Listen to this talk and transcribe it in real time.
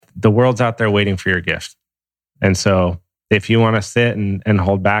the world's out there waiting for your gift. And so if you want to sit and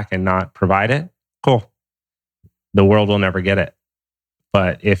hold back and not provide it, cool. The world will never get it.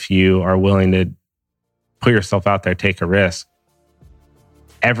 But if you are willing to put yourself out there, take a risk,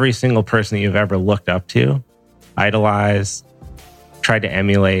 every single person that you've ever looked up to, idolized, tried to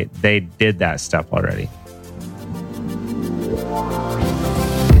emulate, they did that step already.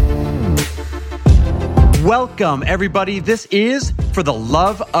 Welcome, everybody. This is For the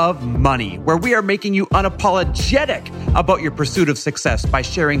Love of Money, where we are making you unapologetic about your pursuit of success by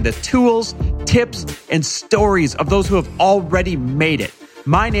sharing the tools, tips, and stories of those who have already made it.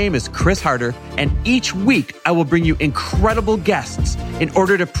 My name is Chris Harder, and each week I will bring you incredible guests in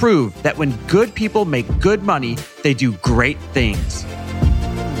order to prove that when good people make good money, they do great things.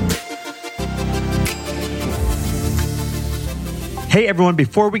 Hey everyone,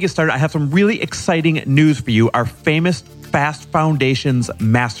 before we get started, I have some really exciting news for you. Our famous Fast Foundations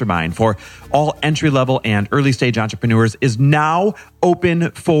Mastermind for all entry-level and early-stage entrepreneurs is now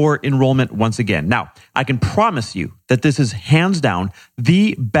open for enrollment once again. Now, I can promise you that this is hands down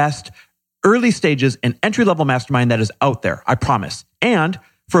the best early stages and entry-level mastermind that is out there. I promise. And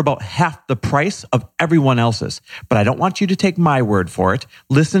for about half the price of everyone else's. But I don't want you to take my word for it.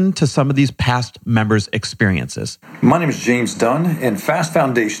 Listen to some of these past members' experiences. My name is James Dunn, and Fast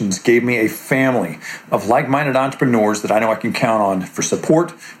Foundations gave me a family of like-minded entrepreneurs that I know I can count on for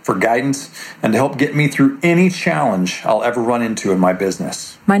support, for guidance, and to help get me through any challenge I'll ever run into in my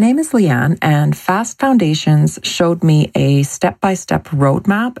business. My name is Leanne, and Fast Foundations showed me a step-by-step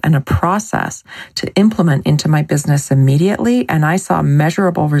roadmap and a process to implement into my business immediately, and I saw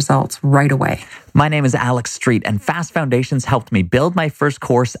measurable results right away. My name is Alex Street, and Fast Foundations helped me build my first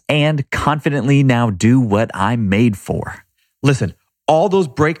course and confidently now do what I'm made for. Listen, all those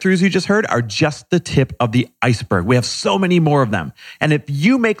breakthroughs you just heard are just the tip of the iceberg. We have so many more of them. And if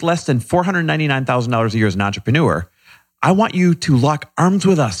you make less than $499,000 a year as an entrepreneur, I want you to lock arms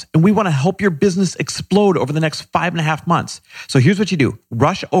with us, and we want to help your business explode over the next 5.5 months. So here's what you do.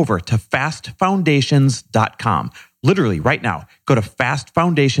 Rush over to fastfoundations.com. Literally right now, go to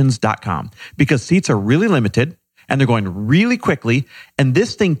fastfoundations.com because seats are really limited and they're going really quickly. And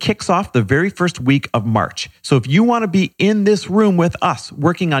this thing kicks off the very first week of March. So if you want to be in this room with us,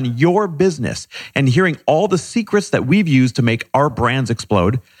 working on your business and hearing all the secrets that we've used to make our brands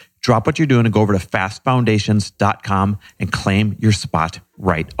explode, drop what you're doing and go over to fastfoundations.com and claim your spot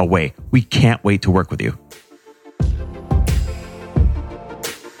right away. We can't wait to work with you.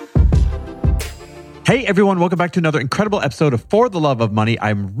 Hey everyone, welcome back to another incredible episode of For the Love of Money.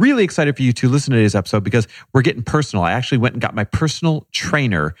 I'm really excited for you to listen to today's episode because we're getting personal. I actually went and got my personal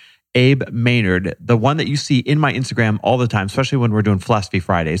trainer, Abe Maynard, the one that you see in my Instagram all the time, especially when we're doing Philosophy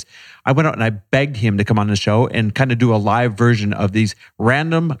Fridays. I went out and I begged him to come on the show and kind of do a live version of these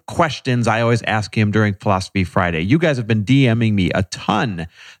random questions I always ask him during Philosophy Friday. You guys have been DMing me a ton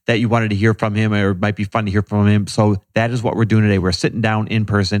that you wanted to hear from him or it might be fun to hear from him. So that is what we're doing today. We're sitting down in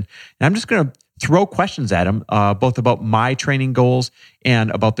person and I'm just going to throw questions at him, both about my training goals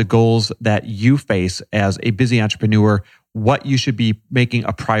and about the goals that you face as a busy entrepreneur, what you should be making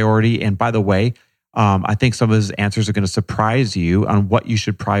a priority. And by the way, I think some of his answers are going to surprise you on what you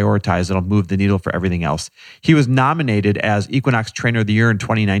should prioritize that'll move the needle for everything else. He was nominated as Equinox Trainer of the Year in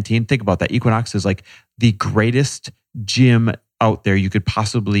 2019. Think about that. Equinox is like the greatest gym out there you could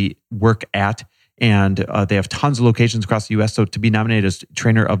possibly work at. And they have tons of locations across the U.S. So to be nominated as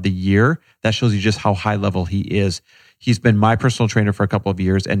Trainer of the Year, that shows you just how high level he is. He's been my personal trainer for a couple of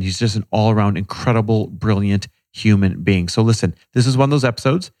years, and he's just an all-around incredible, brilliant human being. So listen, this is one of those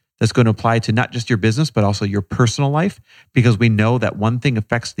episodes that's going to apply to not just your business, but also your personal life, because we know that one thing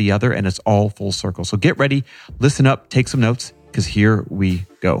affects the other, and it's all full circle. So get ready, listen up, take some notes, because here we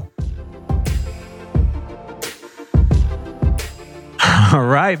go. All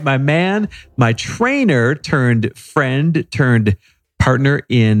right, my man, my trainer turned friend, turned partner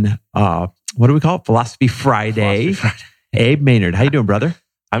in, what do we call it? Philosophy Friday. Abe Maynard. How you doing, brother?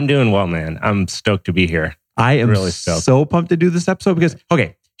 I'm doing well, man. I'm stoked to be here. I am really stoked. So pumped to do this episode because,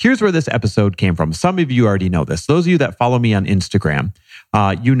 okay, here's where this episode came from. Some of you already know this. Those of you that follow me on Instagram,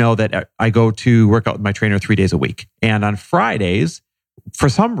 you know that I go to work out with my trainer 3 days a week. And on Fridays, for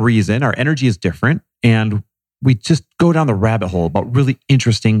some reason, our energy is different and we just go down the rabbit hole about really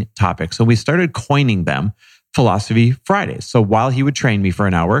interesting topics. So we started coining them Philosophy Fridays. So while he would train me for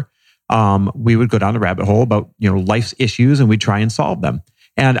an hour, we would go down the rabbit hole about, life's issues and we'd try and solve them.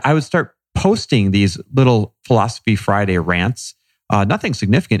 And I would start posting these little Philosophy Friday rants, nothing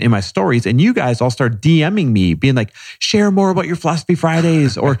significant, in my stories. And you guys all start DMing me, being like, share more about your Philosophy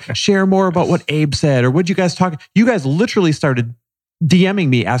Fridays or share more about what Abe said or what you guys talk. You guys literally started DMing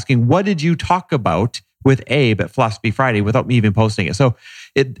me asking, what did you talk about with Abe at Philosophy Friday without me even posting it? So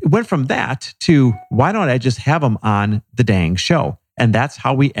it went from that to, why don't I just have him on the dang show? And that's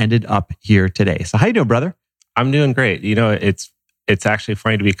how we ended up here today. So how you doing, brother? I'm doing great. You know, it's actually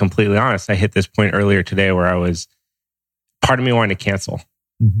funny, to be completely honest. I hit this point earlier today where part of me wanted to cancel.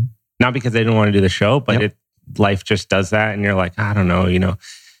 Mm-hmm. Not because I didn't want to do the show, but life just does that. And you're like, I don't know,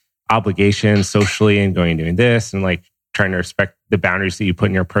 obligations socially and doing this and like trying to respect the boundaries that you put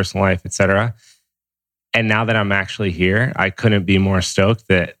in your personal life, etc. And now that I'm actually here, I couldn't be more stoked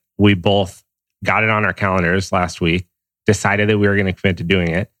that we both got it on our calendars last week, decided that we were going to commit to doing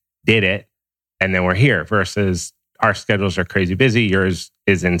it, did it, and then we're here versus our schedules are crazy busy. Yours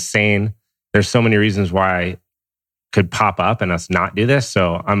is insane. There's so many reasons why could pop up and us not do this.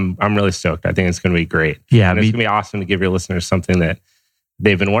 So I'm really stoked. I think it's going to be great. Yeah. And it's going to be awesome to give your listeners something that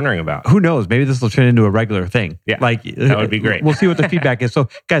they've been wondering about. Who knows? Maybe this will turn into a regular thing. Yeah. Like, that would be great. We'll see what the feedback is. So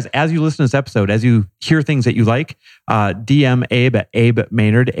guys, as you listen to this episode, as you hear things that you like, DM Abe at Abe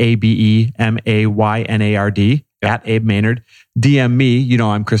Maynard, ABEMAYNARD, at Abe Maynard. DM me,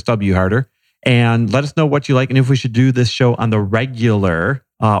 I'm Chris W. Harder. And let us know what you like and if we should do this show on the regular,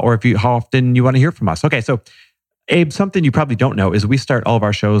 or how often you want to hear from us. Okay, so Abe, something you probably don't know is we start all of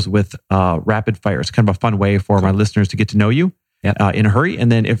our shows with rapid fire. It's kind of a fun way for my listeners to get to know you in a hurry.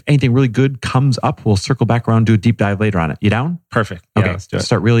 And then if anything really good comes up, we'll circle back around, do a deep dive later on it. You down? Perfect. Okay, Yeah, let's do it.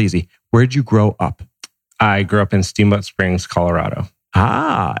 Start real easy. Where'd you grow up? I grew up in Steamboat Springs, Colorado.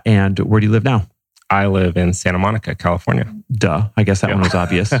 And where do you live now? I live in Santa Monica, California. Duh. I guess that one was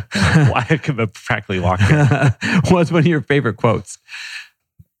obvious. Well, I could have practically walked in. What's one of your favorite quotes?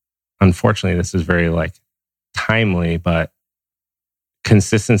 Unfortunately, this is very timely, but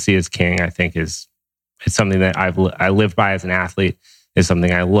consistency is king. I think it's something that I lived by as an athlete. Is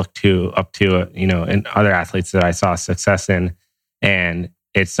something I look up to, in other athletes that I saw success in, and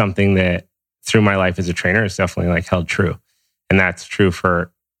it's something that through my life as a trainer is definitely held true, and that's true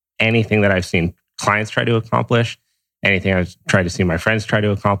for anything that I've seen clients try to accomplish. Anything I've tried to see my friends try to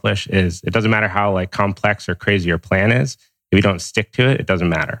accomplish is it doesn't matter how complex or crazy your plan is. If you don't stick to it, it doesn't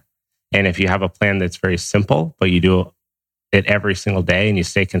matter. And if you have a plan that's very simple, but you do it every single day and you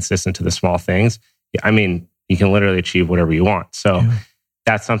stay consistent to the small things, you can literally achieve whatever you want. So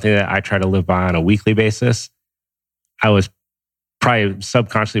that's something that I try to live by on a weekly basis. I was probably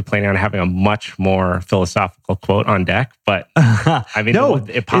subconsciously planning on having a much more philosophical quote on deck, but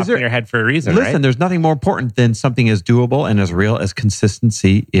it pops in your head for a reason, right? Listen, there's nothing more important than something as doable and as real as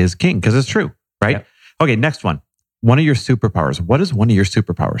consistency is king, because it's true, right? Yep. Okay, next one. One of your superpowers. What is one of your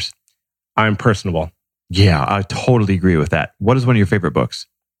superpowers? I'm personable. Yeah, I totally agree with that. What is one of your favorite books?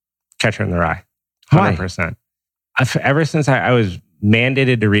 Catcher in the Rye. Why? 100%. Ever since I was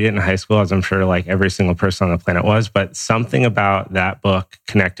mandated to read it in high school, as I'm sure every single person on the planet was, but something about that book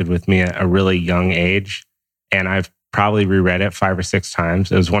connected with me at a really young age. And I've probably reread it 5 or 6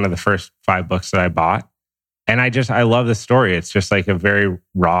 times. It was one of the first 5 books that I bought. And I love the story. It's just a very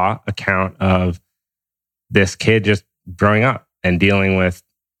raw account of this kid just growing up and dealing with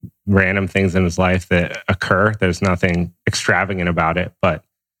random things in his life that occur. There's nothing extravagant about it, but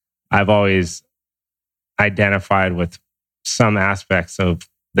I've always identified with some aspects of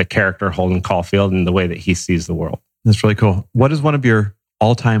the character Holden Caulfield and the way that he sees the world. That's really cool. What is one of your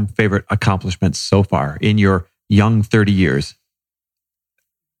all-time favorite accomplishments so far in your young 30 years?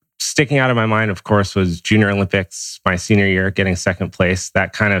 Sticking out of my mind, of course, was Junior Olympics, my senior year, getting second place.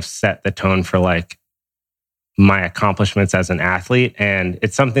 That kind of set the tone for my accomplishments as an athlete. And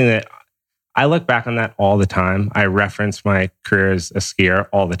it's something that I look back on that all the time. I reference my career as a skier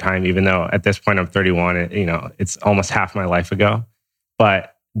all the time, even though at this point I'm 31, it's almost half my life ago.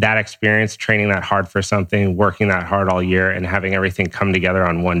 But that experience, training that hard for something, working that hard all year and having everything come together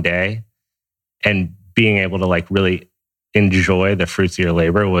on one day and being able to really enjoy the fruits of your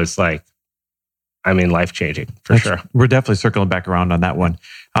labor was life-changing for sure. We're definitely circling back around on that one.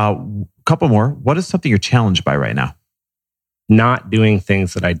 Couple more. What is something you're challenged by right now? Not doing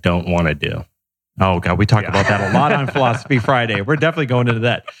things that I don't want to do. Oh, God. We talk about that a lot on Philosophy Friday. We're definitely going into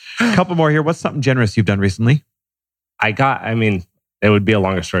that. A couple more here. What's something generous you've done recently? It would be a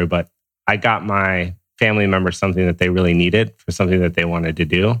longer story, but I got my family member something that they really needed for something that they wanted to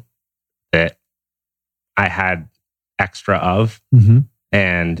do that I had extra of. Mm-hmm.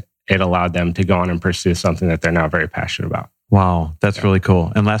 And it allowed them to go on and pursue something that they're now very passionate about. Wow. That's really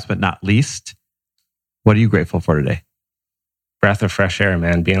cool. And last but not least, what are you grateful for today? Breath of fresh air,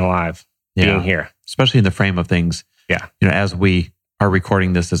 man. Being alive, being here. Especially in the frame of things. Yeah. As we are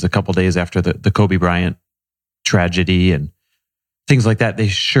recording this as a couple days after the Kobe Bryant tragedy and things like that, they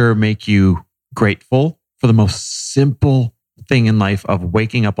sure make you grateful for the most simple thing in life of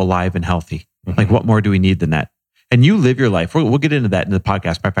waking up alive and healthy. Like, what more do we need than that? And you live your life. We'll get into that in the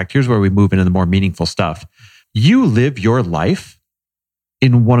podcast. In fact, here's where we move into the more meaningful stuff. You live your life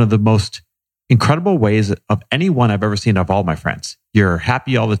in one of the most incredible ways of anyone I've ever seen of all my friends. You're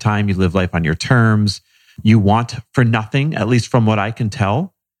happy all the time. You live life on your terms. You want for nothing, at least from what I can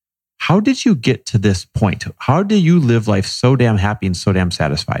tell. How did you get to this point? How do you live life so damn happy and so damn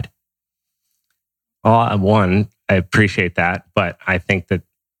satisfied? Well, one, I appreciate that, but I think that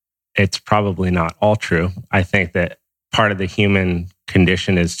it's probably not all true. I think that part of the human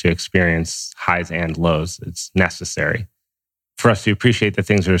condition is to experience highs and lows. It's necessary. For us to appreciate the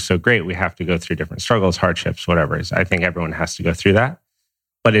things that are so great, we have to go through different struggles, hardships, whatever it is. I think everyone has to go through that.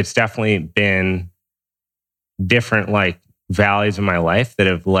 But it's definitely been different valleys in my life that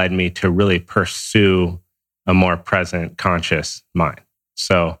have led me to really pursue a more present, conscious mind.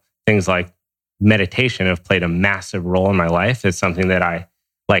 So things like meditation have played a massive role in my life. It's something that I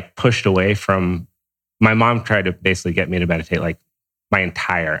pushed away from. My mom tried to basically get me to meditate my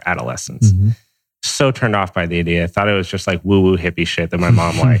entire adolescence. Mm-hmm. So turned off by the idea. I thought it was just woo-woo hippie shit that my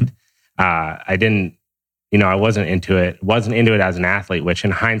mom liked. I didn't, I wasn't into it. Wasn't into it as an athlete, which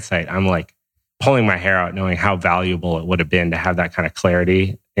in hindsight, I'm pulling my hair out knowing how valuable it would have been to have that kind of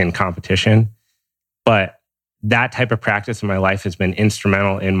clarity in competition. But that type of practice in my life has been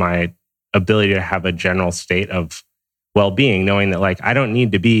instrumental in my ability to have a general state of well-being, knowing that I don't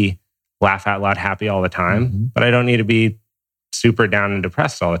need to be laugh out loud happy all the time, but I don't need to be super down and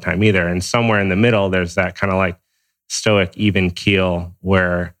depressed all the time either. And somewhere in the middle, there's that kind of stoic, even keel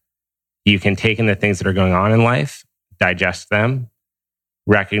where you can take in the things that are going on in life, digest them,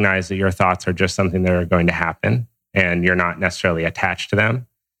 recognize that your thoughts are just something that are going to happen and you're not necessarily attached to them,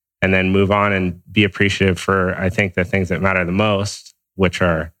 and then move on and be appreciative for, I think, the things that matter the most, which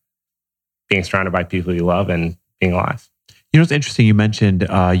are being surrounded by people you love and being alive. It's interesting. You mentioned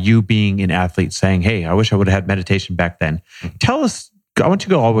you being an athlete saying, hey, I wish I would have had meditation back then. Mm-hmm. Tell us, I want you to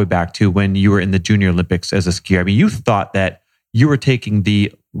go all the way back to when you were in the Junior Olympics as a skier. I mean, you thought that you were taking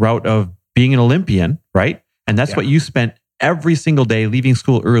the route of being an Olympian, right? And that's what you spent every single day leaving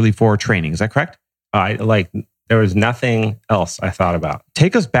school early for training. Is that correct? There was nothing else I thought about.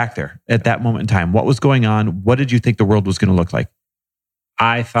 Take us back there at that moment in time. What was going on? What did you think the world was going to look like?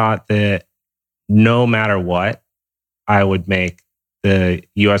 I thought that no matter what, I would make the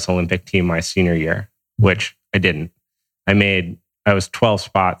U.S. Olympic team my senior year, which I didn't. I was 12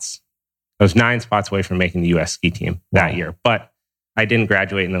 spots. I was 9 spots away from making the U.S. ski team that year, but I didn't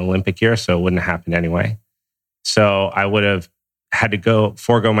graduate in the Olympic year, so it wouldn't have happened anyway. So I would have had to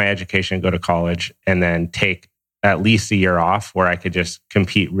forego my education, go to college, and then take at least a year off where I could just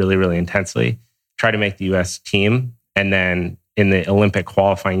compete really, really intensely, try to make the U.S. team, and then in the Olympic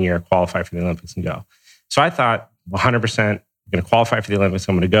qualifying year, qualify for the Olympics and go. So I thought, 100%, I'm going to qualify for the Olympics.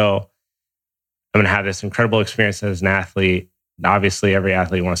 I'm going to go. I'm going to have this incredible experience as an athlete. Obviously, every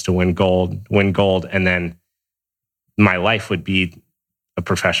athlete wants to win gold, and then my life would be a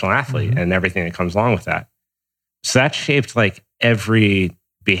professional athlete and everything that comes along with that. So that shaped every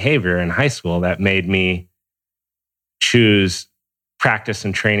behavior in high school that made me choose practice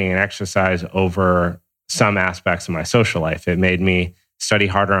and training and exercise over some aspects of my social life. It made me study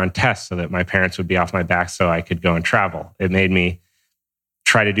harder on tests so that my parents would be off my back so I could go and travel. It made me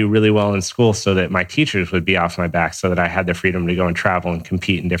try to do really well in school so that my teachers would be off my back so that I had the freedom to go and travel and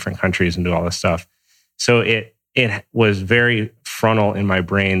compete in different countries and do all this stuff. So it was very frontal in my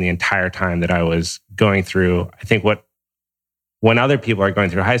brain the entire time that I was going through. I think when other people are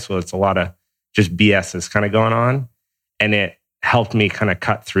going through high school, it's a lot of just BS is kind of going on. And it helped me kind of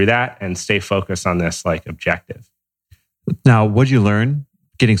cut through that and stay focused on this objective. Now, what did you learn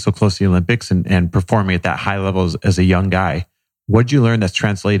getting so close to the Olympics and performing at that high level as a young guy? What did you learn that's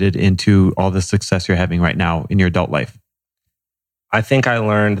translated into all the success you're having right now in your adult life? I think I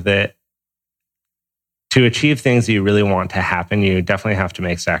learned that to achieve things that you really want to happen, you definitely have to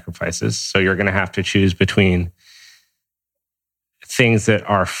make sacrifices. So you're going to have to choose between things that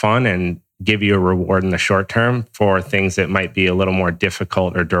are fun and give you a reward in the short term for things that might be a little more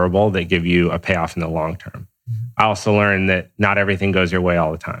difficult or durable that give you a payoff in the long term. I also learned that not everything goes your way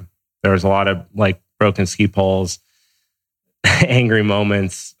all the time. There was a lot of broken ski poles, angry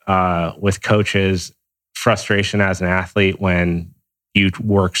moments with coaches, frustration as an athlete when you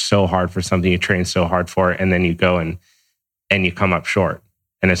work so hard for something, you train so hard for it, and then you go and you come up short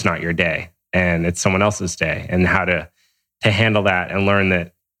and it's not your day and it's someone else's day, and how to handle that and learn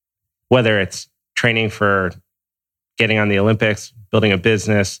that whether it's training for getting on the Olympics, building a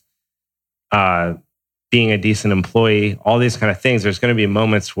business, being a decent employee, all these kind of things, there's going to be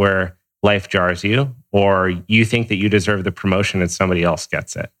moments where life jars you or you think that you deserve the promotion and somebody else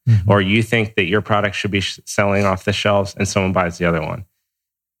gets it, or you think that your product should be selling off the shelves and someone buys the other one.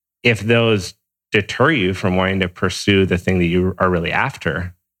 If those deter you from wanting to pursue the thing that you are really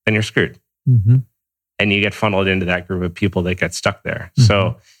after, then you're screwed. And you get funneled into that group of people that get stuck there.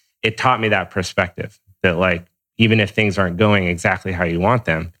 So it taught me that perspective that like, even if things aren't going exactly how you want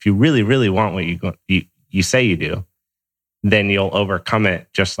them, if you really, really want what you say you do, then you'll overcome it,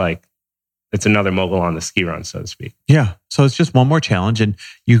 just like it's another mogul on the ski run, so to speak. Yeah. So it's just one more challenge, and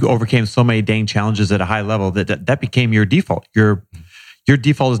you overcame so many dang challenges at a high level that became your default. Your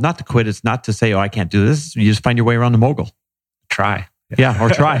default is not to quit. It's not to say, oh, I can't do this. You just find your way around the mogul. Try. Yeah, or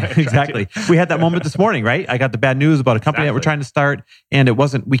try. Exactly. We had that moment this morning, right? I got the bad news about a company that we're trying to start, and it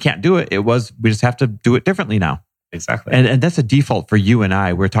wasn't, we can't do it. It was, we just have to do it differently now. Exactly. And that's a default for you and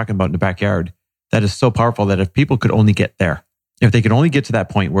I. We're talking about in the backyard. That is so powerful that if people could only get there, if they could only get to that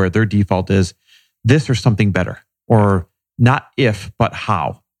point where their default is this or something better, or not if, but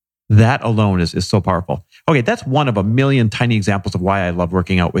how, that alone is so powerful. Okay, that's one of a million tiny examples of why I love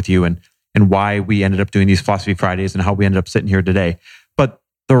working out with you and why we ended up doing these Philosophy Fridays and how we ended up sitting here today. But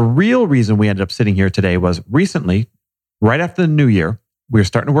the real reason we ended up sitting here today was recently, right after the new year, we were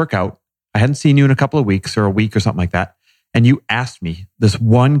starting to work out. I hadn't seen you in a couple of weeks or a week or something like that. And you asked me this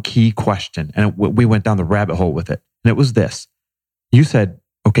one key question, and we went down the rabbit hole with it. And it was this. You said,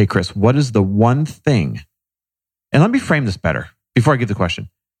 okay, Chris, what is the one thing? And let me frame this better before I give the question.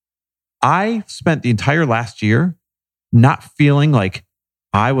 I spent the entire last year not feeling like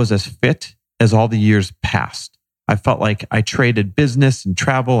I was as fit as all the years past. I felt like I traded business and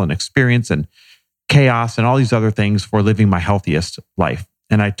travel and experience and chaos and all these other things for living my healthiest life.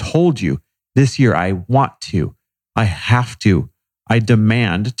 And I told you this year, I want to, I have to, I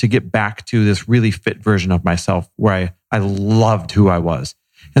demand to get back to this really fit version of myself where I loved who I was.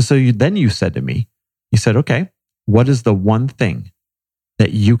 And so then you said to me, you said, okay, what is the one thing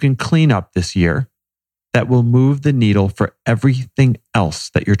that you can clean up this year that will move the needle for everything else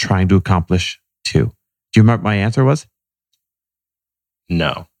that you're trying to accomplish too? Do you remember what my answer was?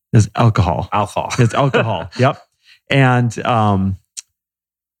 No. It's alcohol. It's alcohol. Yep. And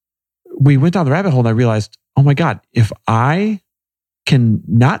we went down the rabbit hole and I realized, oh my God, if I can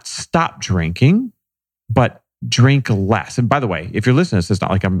not stop drinking, but drink less. And by the way, if you're listening to this, it's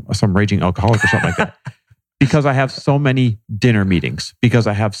not like I'm some raging alcoholic or something like that. Because I have so many dinner meetings, because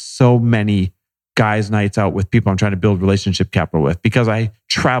I have so many guys' nights out with people I'm trying to build relationship capital with, because I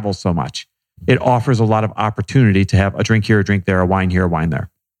travel so much, it offers a lot of opportunity to have a drink here, a drink there, a wine here, a wine there.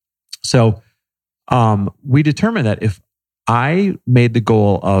 So we determined that if I made the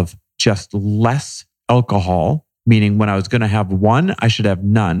goal of just less alcohol, meaning when I was going to have one, I should have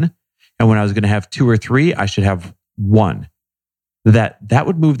none. And when I was going to have two or three, I should have one. That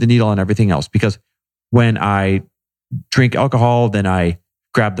would move the needle on everything else. Because when I drink alcohol, then I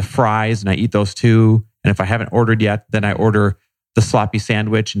grab the fries and I eat those too. And if I haven't ordered yet, then I order the sloppy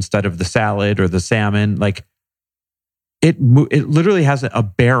sandwich instead of the salad or the salmon. Like it literally has a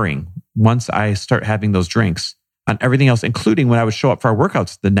bearing once I start having those drinks on everything else, including when I would show up for our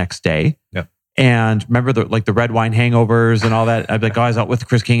workouts the next day. Yeah. And remember the red wine hangovers and all that. I'd be like, guys, out with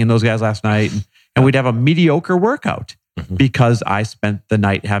Chris King and those guys last night. And we'd have a mediocre workout because I spent the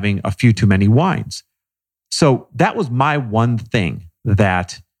night having a few too many wines. So that was my one thing,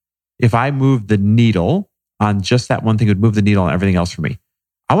 that if I moved the needle on just that one thing, it would move the needle on everything else for me.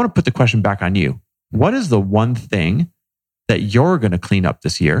 I want to put the question back on you. What is the one thing that you're going to clean up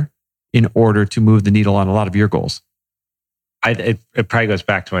this year in order to move the needle on a lot of your goals? It probably goes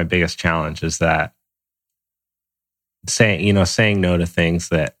back to my biggest challenge, is that saying no to things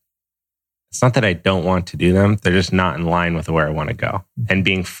that it's not that I don't want to do them. They're just not in line with where I want to go. And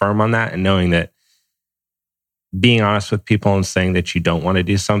being firm on that and knowing that, being honest with people and saying that you don't want to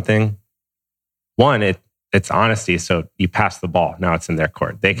do something, one, it's honesty. So you pass the ball. Now it's in their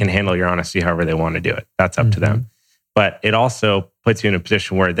court. They can handle your honesty however they want to do it. That's up to them. But it also puts you in a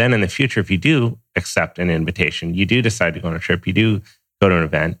position where then in the future, if you do accept an invitation, you do decide to go on a trip, you do go to an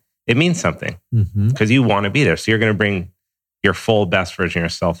event, it means something because you want to be there. So you're going to bring your full best version of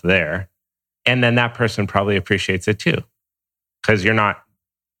yourself there. And then that person probably appreciates it too, because you're not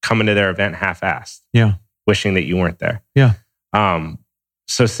coming to their event half-assed. Yeah. Wishing that you weren't there. Yeah.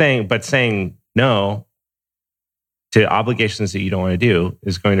 So saying no to obligations that you don't want to do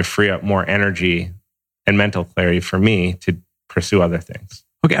is going to free up more energy and mental clarity for me to pursue other things.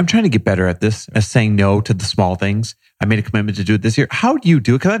 Okay, I'm trying to get better at this, as saying no to the small things. I made a commitment to do it this year. How do you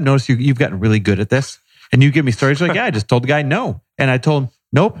do it? Because I've noticed you've gotten really good at this. And you give me stories like, yeah, I just told the guy no. And I told him,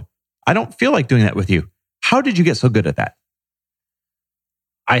 nope, I don't feel like doing that with you. How did you get so good at that?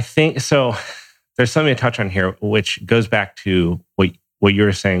 I think so. there's something to touch on here, which goes back to what you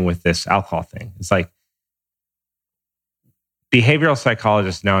were saying with this alcohol thing. It's like behavioral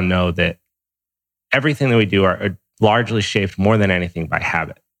psychologists now know that everything that we do are largely shaped more than anything by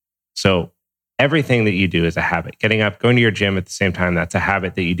habit. So everything that you do is a habit. Getting up, going to your gym at the same time, that's a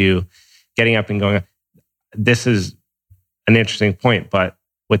habit that you do. Getting up and going. This is an interesting point, but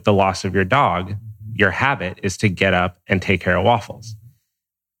with the loss of your dog, your habit is to get up and take care of Waffles.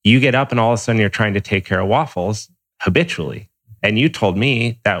 You get up and all of a sudden you're trying to take care of Waffles habitually. And you told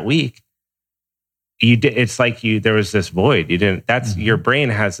me that week, it's like there was this void. Your brain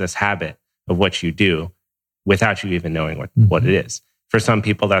has this habit of what you do without you even knowing what it is. For some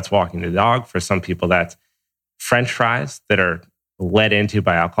people, that's walking the dog. For some people, that's French fries that are led into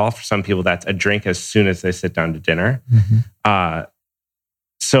by alcohol. For some people, that's a drink as soon as they sit down to dinner.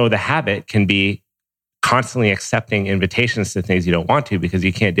 So the habit can be constantly accepting invitations to things you don't want to because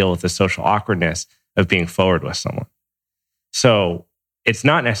you can't deal with the social awkwardness of being forward with someone. So it's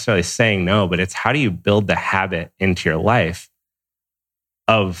not necessarily saying no, but it's how do you build the habit into your life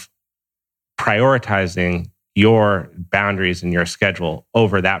of prioritizing your boundaries and your schedule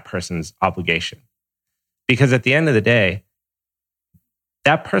over that person's obligation. Because at the end of the day,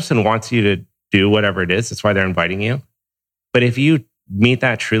 that person wants you to do whatever it is. That's why they're inviting you. But if you meet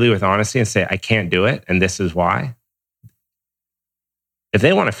that truly with honesty and say, I can't do it, and this is why. If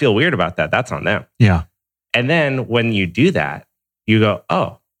they want to feel weird about that, that's on them. Yeah. And then when you do that, you go,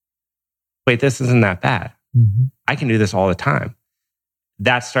 oh, wait, this isn't that bad. I can do this all the time.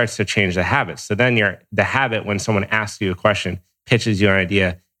 That starts to change the habit. So then the habit, when someone asks you a question, pitches you an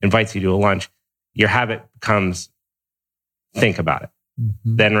idea, invites you to a lunch, your habit becomes think about it.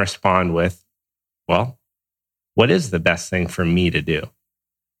 Then respond with, well, what is the best thing for me to do?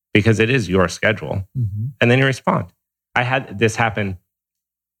 Because it is your schedule. And then you respond. I had this happen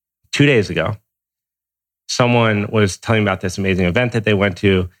 2 days ago. Someone was telling about this amazing event that they went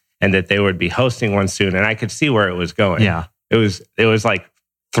to and that they would be hosting one soon. And I could see where it was going. Yeah. It was like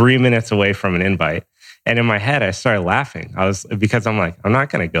 3 minutes away from an invite. And in my head, I started laughing. Because I'm like, I'm not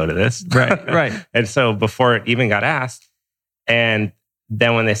going to go to this. Right. And so before it even got asked, and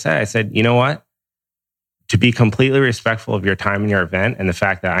then when they said, I said, you know what? To be completely respectful of your time and your event and the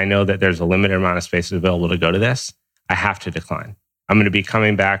fact that I know that there's a limited amount of spaces available to go to this, I have to decline. I'm going to be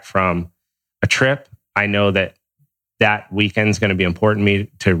coming back from a trip. I know that weekend is going to be important to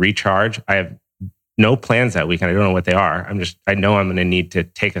me to recharge. I have no plans that weekend. I don't know what they are. I know I'm going to need to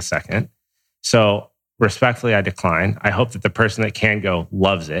take a second. So respectfully, I decline. I hope that the person that can go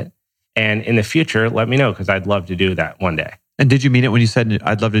loves it. And in the future, let me know because I'd love to do that one day. And did you mean it when you said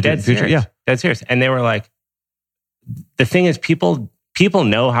I'd love to do it in the future? Serious. Yeah. Dead serious. And they were like, the thing is, people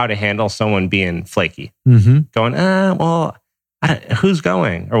know how to handle someone being flaky. Going, well, who's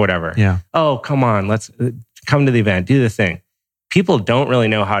going or whatever. Yeah. Oh, come on, let's come to the event, do the thing. People don't really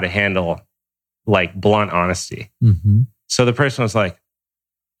know how to handle like blunt honesty. So the person was like,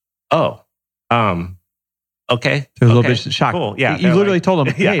 oh, okay. They're a little bit shocked. Cool. Yeah. You literally like, told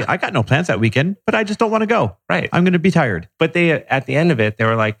them, hey, I got no plans that weekend, but I just don't want to go. Right. I'm going to be tired. But they, at the end of it, they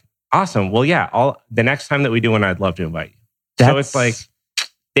were like, awesome. Well, yeah, the next time that we do one, I'd love to invite you. So it's like,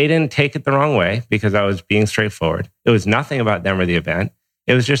 they didn't take it the wrong way because I was being straightforward. It was nothing about them or the event.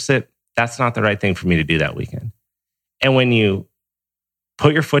 It was just that that's not the right thing for me to do that weekend. And when you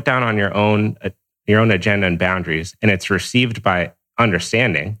put your foot down on your own agenda and boundaries, and it's received by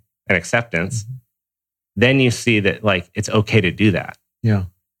understanding and acceptance, then you see that like it's okay to do that. Yeah.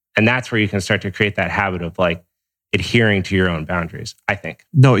 And that's where you can start to create that habit of like adhering to your own boundaries, I think.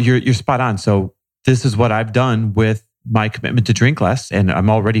 No, you're spot on. So this is what I've done with my commitment to drink less, and I'm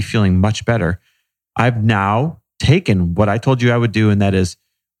already feeling much better. I've now taken what I told you I would do, and that is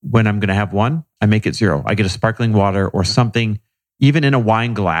when I'm going to have one, I make it 0. I get a sparkling water or something, even in a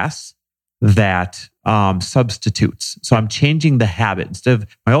wine glass, that substitutes. So I'm changing the habit. Instead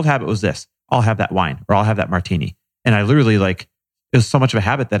of my old habit was this, I'll have that wine or I'll have that martini. And I literally it was so much of a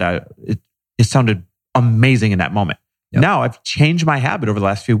habit that it sounded amazing in that moment. Yep. Now I've changed my habit over the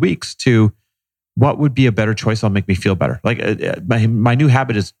last few weeks to what would be a better choice that'll make me feel better. Like my new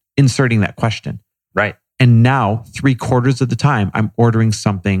habit is inserting that question. Right. And now 3/4 of the time I'm ordering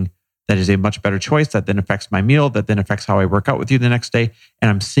something that is a much better choice that then affects my meal, that then affects how I work out with you the next day. And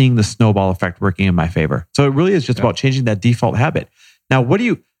I'm seeing the snowball effect working in my favor. So it really is just about changing that default habit. Now, I want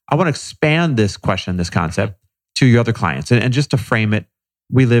to expand this question, this concept to your other clients. And just to frame it,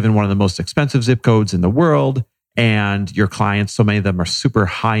 we live in one of the most expensive zip codes in the world. And your clients, so many of them are super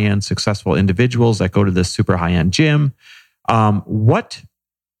high-end, successful individuals that go to this super high-end gym. What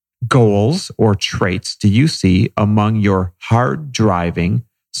goals or traits do you see among your hard-driving,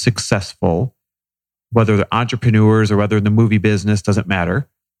 successful whether they're entrepreneurs or whether in the movie business, doesn't matter,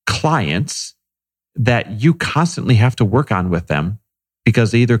 clients that you constantly have to work on with them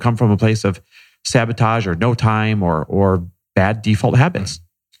because they either come from a place of sabotage or no time or bad default habits?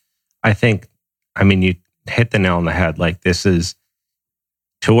 You hit the nail on the head. Like, this is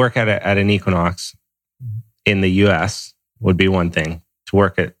to work at an Equinox in the US would be one thing. To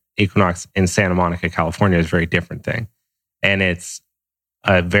work at Equinox in Santa Monica, California is a very different thing. And it's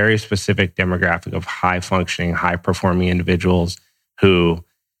a very specific demographic of high functioning, high performing individuals who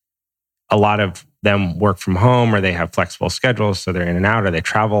a lot of them work from home or they have flexible schedules. So they're in and out or they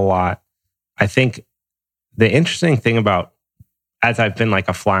travel a lot. I think the interesting thing about, as I've been like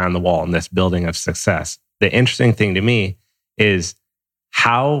a fly on the wall in this building of success, the interesting thing to me is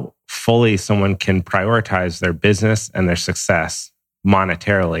how fully someone can prioritize their business and their success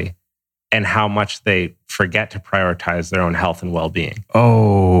monetarily and how much they forget to prioritize their own health and well-being.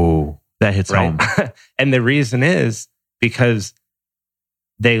 Oh, that hits home. And the reason is because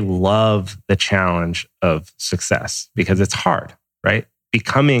they love the challenge of success because it's hard, right?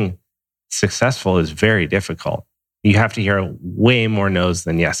 Becoming successful is very difficult. You have to hear way more no's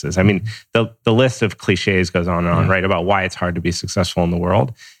than yeses. I mean, the list of cliches goes on and on, right? About why it's hard to be successful in the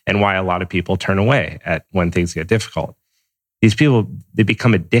world and why a lot of people turn away when things get difficult. These people, they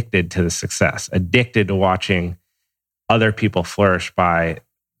become addicted to the success, addicted to watching other people flourish by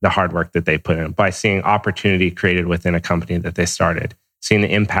the hard work that they put in, by seeing opportunity created within a company that they started, seeing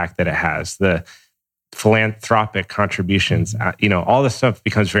the impact that it has, the philanthropic contributions, all this stuff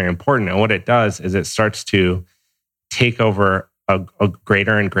becomes very important. And what it does is it starts to take over a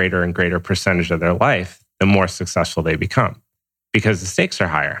greater and greater and greater percentage of their life, the more successful they become, because the stakes are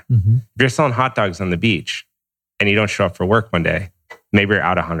higher. Mm-hmm. If you're selling hot dogs on the beach and you don't show up for work one day, maybe you're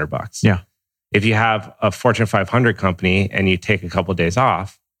out $100. Yeah. If you have a Fortune 500 company and you take a couple of days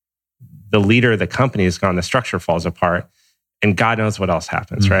off, the leader of the company is gone, the structure falls apart, and God knows what else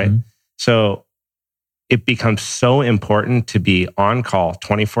happens, Mm-hmm. right? So it becomes so important to be on call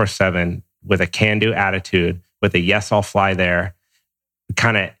 24/7 with a can-do attitude, with a yes, I'll fly there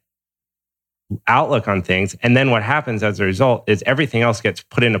kind of outlook on things. And then what happens as a result is everything else gets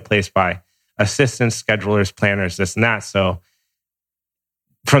put into place by assistants, schedulers, planners, this and that. So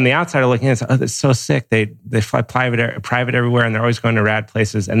from the outside looking in, it's, oh, that's so sick. They fly private everywhere and they're always going to rad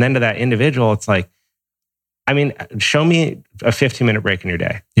places. And then to that individual, it's like, show me a 15-minute break in your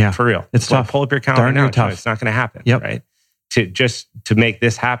day. Yeah. For real. It's tough. Pull up your calendar now. Tough. It's not going to happen. Yep. Right. To make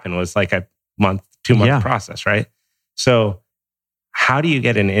this happen was like a 2-month process, right? So how do you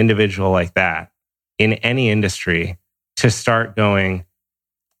get an individual like that in any industry to start going,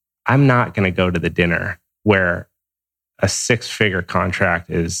 I'm not going to go to the dinner where a 6-figure contract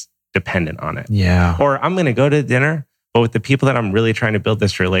is dependent on it. Yeah. Or I'm going to go to dinner, but with the people that I'm really trying to build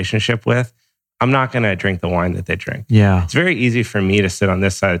this relationship with, I'm not going to drink the wine that they drink. Yeah. It's very easy for me to sit on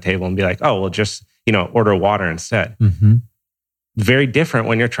this side of the table and be like, oh, well, just, order water instead. Mm-hmm. Very different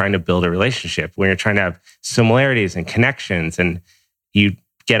when you're trying to build a relationship, when you're trying to have similarities and connections, and you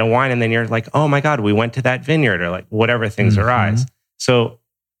get a wine and then you're like, oh my God, we went to that vineyard, or like whatever things Mm-hmm. arise. So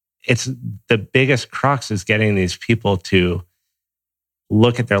it's the biggest crux is getting these people to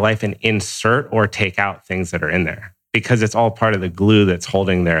look at their life and insert or take out things that are in there, because it's all part of the glue that's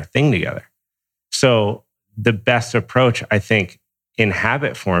holding their thing together. So the best approach, I think, in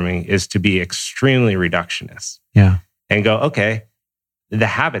habit forming is to be extremely reductionist. Yeah. And go, okay, the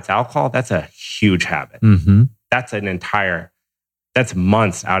habits, alcohol, that's a huge habit. Mm-hmm. That's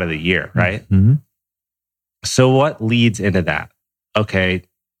months out of the year, right? Mm-hmm. So what leads into that? Okay,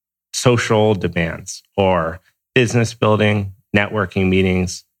 social demands or business building, networking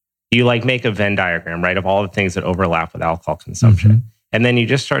meetings. You make a Venn diagram, right, of all the things that overlap with alcohol consumption. Mm-hmm. And then you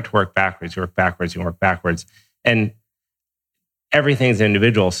just start to work backwards. You work backwards. And everything's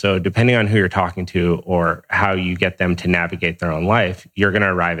individual. So depending on who you're talking to or how you get them to navigate their own life, you're going to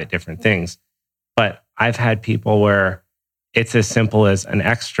arrive at different things. But I've had people where it's as simple as an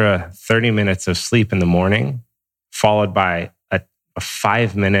extra 30 minutes of sleep in the morning, followed by a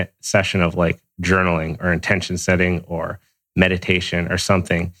 5-minute session of journaling or intention setting or meditation or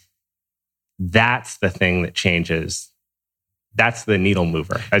something. That's the thing that changes. That's the needle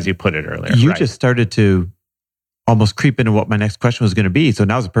mover, as you put it earlier. You right? just started to almost creep into what my next question was going to be. So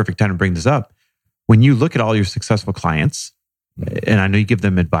now's the perfect time to bring this up. When you look at all your successful clients, and I know you give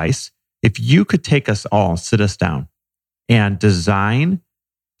them advice, if you could take us all, sit us down and design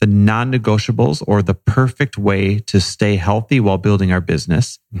the non-negotiables or the perfect way to stay healthy while building our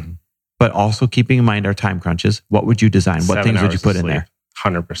business, mm-hmm. but also keeping in mind our time crunches, what would you design? What things would you put in there?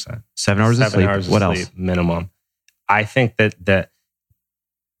 100%. 7 hours of sleep. What else? Minimum. I think that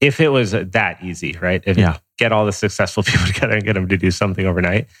if it was that easy, right? If get all the successful people together and get them to do something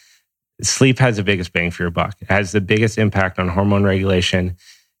overnight, sleep has the biggest bang for your buck. It has the biggest impact on hormone regulation,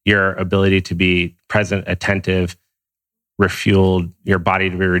 your ability to be present, attentive, refueled, your body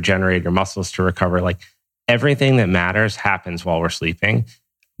to be regenerated, your muscles to recover. Like everything that matters happens while we're sleeping.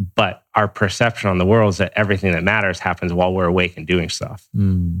 But our perception on the world is that everything that matters happens while we're awake and doing stuff.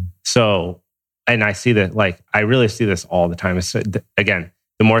 So, and I see that, like, I really see this all the time. It's, again,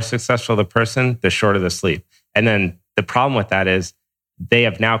 the more successful the person, the shorter the sleep. And then the problem with that is they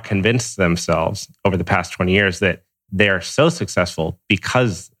have now convinced themselves over the past 20 years that they're so successful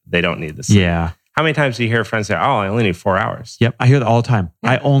because they don't need the sleep. Yeah. How many times do you hear friends say, oh, I only need 4 hours? Yep. I hear that all the time.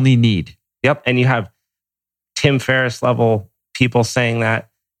 I only need. Yep. And you have Tim Ferriss level people saying that,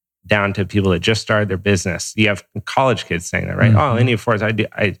 down to people that just started their business. You have college kids saying that, right? Oh, I only need 4 hours.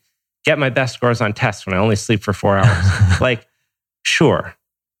 I get my best scores on tests when I only sleep for 4 hours. Like, sure,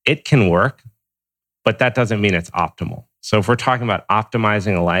 it can work, but that doesn't mean it's optimal. So if we're talking about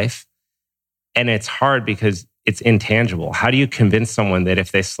optimizing a life, and it's hard because it's intangible. How do you convince someone that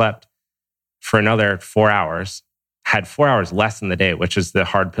if they slept for another 4 hours, had 4 hours less in the day, which is the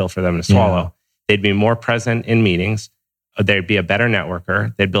hard pill for them to swallow, they'd be more present in meetings, they'd be a better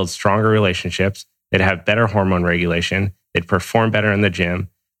networker, they'd build stronger relationships, they'd have better hormone regulation, they'd perform better in the gym.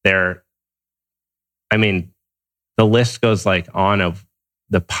 The list goes like on of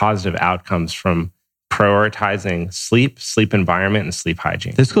the positive outcomes from prioritizing sleep environment, and sleep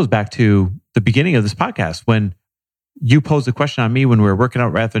hygiene. This goes back to the beginning of this podcast when you posed a question on me when we were working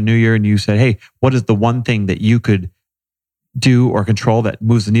out right after New Year, and you said, hey, what is the one thing that you could do or control that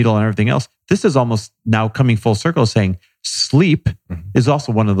moves the needle on everything else? This is almost now coming full circle, saying sleep is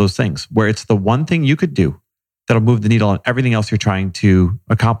also one of those things where it's the one thing you could do that'll move the needle on everything else you're trying to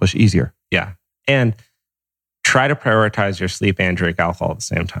accomplish easier. Yeah. And try to prioritize your sleep and drink alcohol at the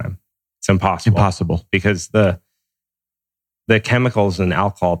same time. It's impossible. Because the chemicals in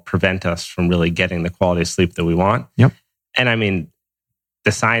alcohol prevent us from really getting the quality of sleep that we want. Yep. And I mean,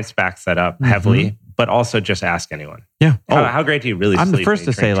 the science backs that up heavily, but also just ask anyone. Yeah. How great do you really sleep? I'm the first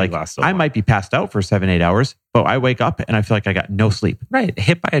to say, like, I might be passed out for 7-8 hours, but I wake up and I feel like I got no sleep. Right.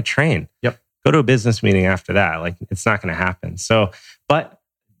 Hit by a train. Yep. Go to a business meeting after that. Like, it's not going to happen. So, but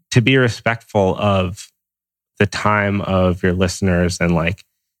to be respectful of the time of your listeners and like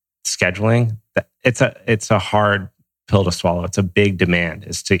scheduling, it's a hard pill to swallow. It's a big demand,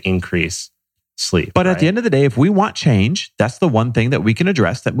 is to increase sleep. But at the end of the day, if we want change, that's the one thing that we can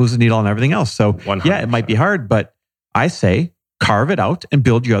address that moves the needle on everything else. So 100%. Yeah, it might be hard, but I say carve it out and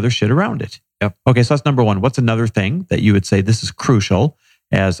build your other shit around it. Yep. Okay, so that's number one. What's another thing that you would say this is crucial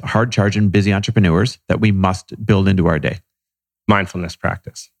as hard charging, busy entrepreneurs that we must build into our day? Mindfulness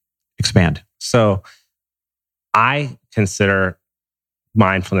practice. Expand. So I consider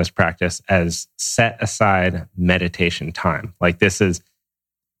mindfulness practice as set aside meditation time. Like, this is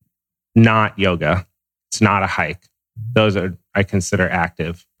not yoga. It's not a hike. Those are, I consider,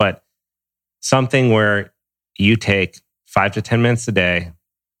 active, but something where you take 5 to 10 minutes a day,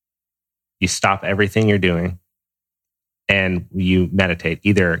 you stop everything you're doing, and you meditate,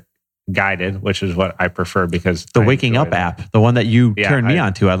 either guided, which is what I prefer because the Waking Up app, the one that you turned me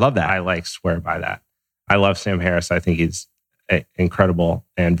on to. I love that. I swear by that. I love Sam Harris. I think he's incredible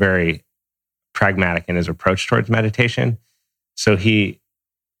and very pragmatic in his approach towards meditation. So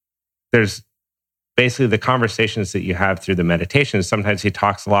there's basically the conversations that you have through the meditations. Sometimes he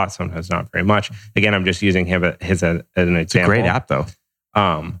talks a lot, sometimes not very much. Again, I'm just using him as an example. It's a great app though.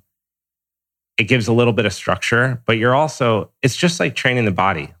 It gives a little bit of structure, but it's just like training the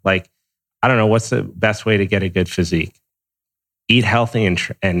body. Like, I don't know, what's the best way to get a good physique? Eat healthy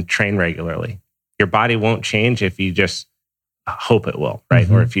and train regularly. Your body won't change if you just hope it will, right?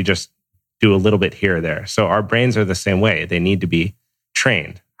 Or if you just do a little bit here or there. So our brains are the same way. They need to be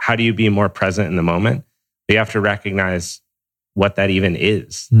trained. How do you be more present in the moment? You have to recognize what that even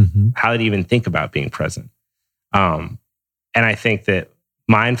is. How do you even think about being present? And I think that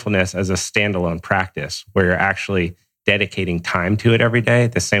mindfulness as a standalone practice where you're actually dedicating time to it every day,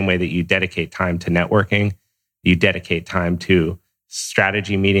 the same way that you dedicate time to networking, you dedicate time to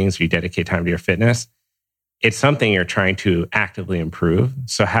strategy meetings, you dedicate time to your fitness, it's something you're trying to actively improve.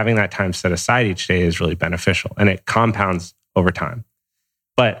 So having that time set aside each day is really beneficial, and it compounds over time.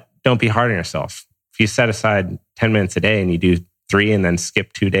 But don't be hard on yourself. If you set aside 10 minutes a day and you do 3 and then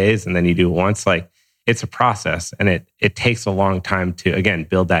skip 2 days and then you do it once, like, it's a process, and it takes a long time to, again,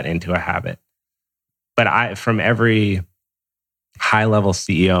 build that into a habit. But from every high-level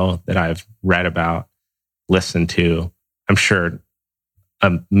CEO that I've read about, listened to, I'm sure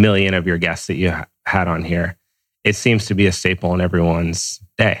a million of your guests that you had on here, it seems to be a staple in everyone's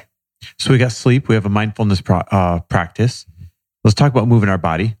day. So we got sleep. We have a mindfulness practice. Let's talk about moving our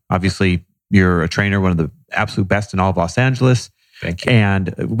body. Obviously, you're a trainer, one of the absolute best in all of Los Angeles. Thank you.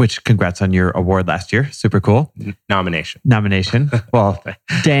 And which, congrats on your award last year. Super cool. Nomination. Well,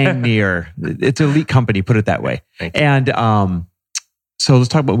 dang near. It's an elite company, put it that way. Thank you. And so let's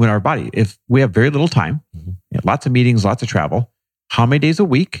talk about moving our body. If we have very little time, lots of meetings, lots of travel, how many days a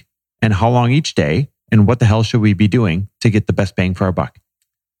week and how long each day? And what the hell should we be doing to get the best bang for our buck?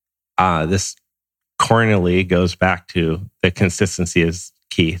 This cornily goes back to the consistency is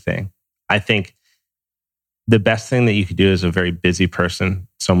key thing. I think the best thing that you could do as a very busy person,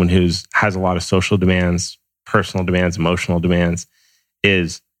 someone who's has a lot of social demands, personal demands, emotional demands,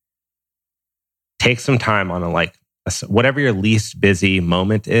 is take some time on whatever your least busy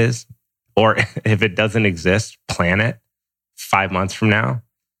moment is, or if it doesn't exist, plan it 5 months from now.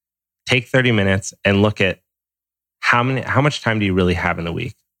 Take 30 minutes and look at how much time do you really have in the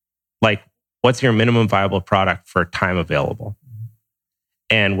week? Like, what's your minimum viable product for time available?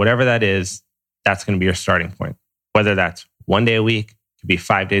 And whatever that is, that's going to be your starting point. Whether that's 1 day a week, it could be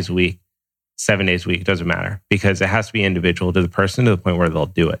 5 days a week, 7 days a week, it doesn't matter, because it has to be individual to the person to the point where they'll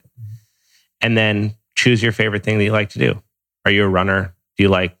do it. And then choose your favorite thing that you like to do. Are you a runner? Do you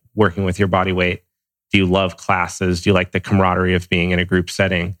like working with your body weight? Do you love classes? Do you like the camaraderie of being in a group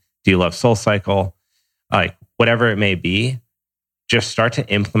setting? Do you love SoulCycle? Like, whatever it may be, just start to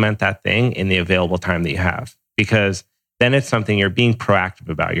implement that thing in the available time that you have, because then it's something you're being proactive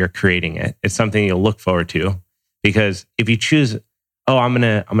about. You're creating it. It's something you'll look forward to, because if you choose, I'm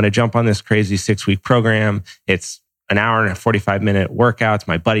gonna jump on this crazy 6-week program. It's an hour and a 45-minute workouts.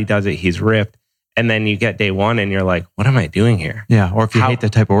 My buddy does it. He's ripped. And then you get day one and you're like, what am I doing here? Yeah. Or if you hate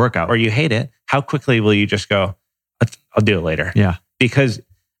that type of workout. Or you hate it, how quickly will you just go, I'll do it later? Yeah. Because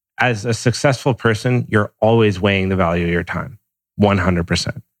as a successful person, you're always weighing the value of your time,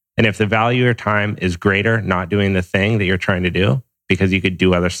 100%. And if the value of your time is greater not doing the thing that you're trying to do because you could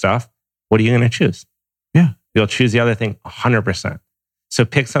do other stuff, what are you going to choose? Yeah. You'll choose the other thing 100%. So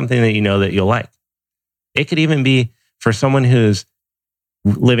pick something that you know that you'll like. It could even be for someone who's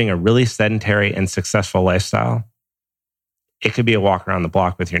living a really sedentary and successful lifestyle. It could be a walk around the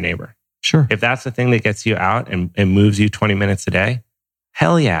block with your neighbor. Sure. If that's the thing that gets you out and moves you 20 minutes a day,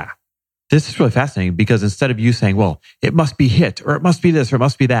 hell yeah. This is really fascinating, because instead of you saying, well, it must be HIIT, or it must be this, or it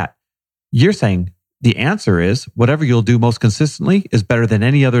must be that, you're saying the answer is whatever you'll do most consistently is better than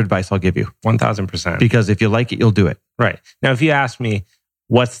any other advice I'll give you. 1,000%. Because if you like it, you'll do it. Right. Now, if you ask me,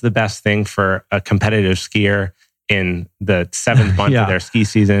 what's the best thing for a competitive skier in the 7th month of their ski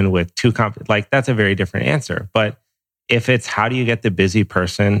season with that's a very different answer. But if it's how do you get the busy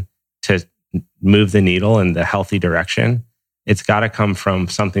person to move the needle in the healthy direction, it's got to come from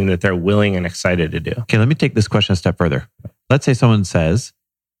something that they're willing and excited to do. Okay, let me take this question a step further. Let's say someone says,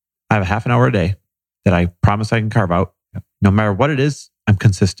 I have a half an hour a day that I promise I can carve out. No matter what it is, I'm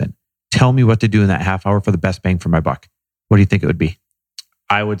consistent. Tell me what to do in that half hour for the best bang for my buck. What do you think it would be?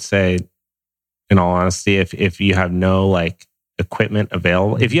 I would say, in all honesty, if you have no equipment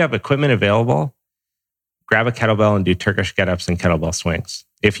available, if you have equipment available, grab a kettlebell and do Turkish get-ups and kettlebell swings.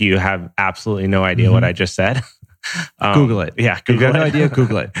 If you have absolutely no idea what I just said, Google it. Yeah, Google it. If you have no idea,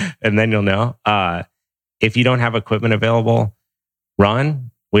 Google it. And then you'll know. If you don't have equipment available,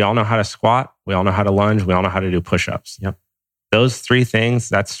 run. We all know how to squat. We all know how to lunge. We all know how to do push-ups. Yep. Those 3 things,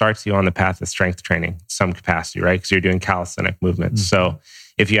 that starts you on the path of strength training, some capacity, right? Because you're doing calisthenic movements. So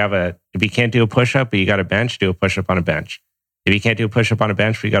if you can't do a push-up, but you got a bench, do a push-up on a bench. If you can't do a push-up on a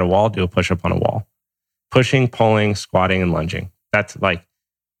bench, but you got a wall, do a push-up on a wall. Pushing, pulling, squatting, and lunging. That's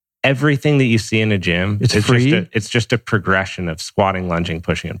everything that you see in a gym. It's free. It's just a progression of squatting, lunging,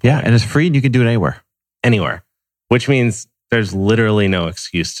 pushing, and pulling. Yeah, and it's free and you can do it anywhere. Anywhere. Which means there's literally no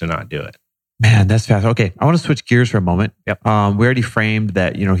excuse to not do it. Man, that's fast. Okay, I want to switch gears for a moment. Yep. We already framed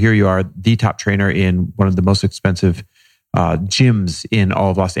that, here you are, the top trainer in one of the most expensive gyms in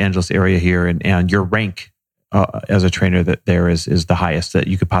all of Los Angeles area here. And your rank as a trainer that there is the highest that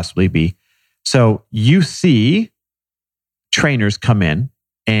you could possibly be. So you see trainers come in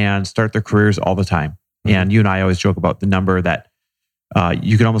and start their careers all the time. Mm-hmm. And you and I always joke about the number that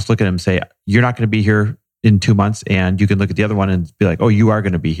you can almost look at them and say, you're not going to be here in 2 months. And you can look at the other one and be like, oh, you are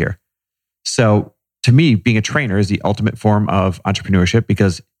going to be here. So to me, being a trainer is the ultimate form of entrepreneurship,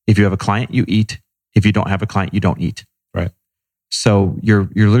 because if you have a client, you eat. If you don't have a client, you don't eat. Right. So you're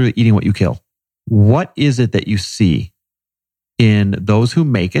literally eating what you kill. What is it that you see in those who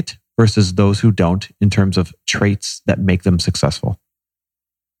make it versus those who don't in terms of traits that make them successful?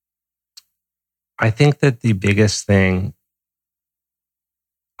 I think that the biggest thing,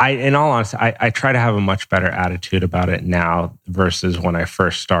 In all honesty, I try to have a much better attitude about it now versus when I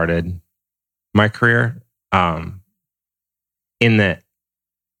first started my career. In that,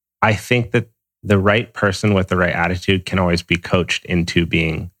 I think that the right person with the right attitude can always be coached into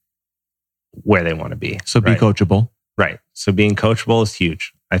being where they want to be. So be coachable. Right. So being coachable is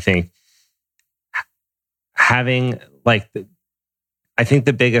huge. I think having I think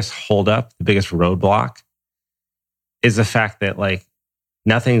the biggest holdup, the biggest roadblock is the fact that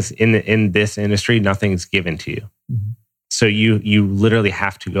nothing's in this industry, nothing's given to you. Mm-hmm. So you literally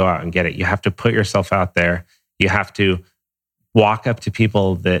have to go out and get it. You have to put yourself out there. You have to walk up to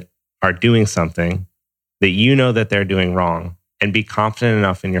people that are doing something that you know that they're doing wrong and be confident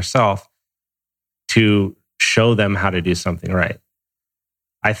enough in yourself to show them how to do something right.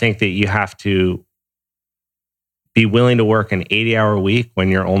 I think that you have to be willing to work an 80-hour week when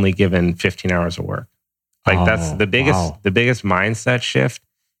you're only given 15 hours of work. That's the biggest mindset shift.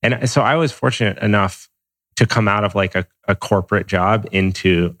 And so I was fortunate enough to come out of a corporate job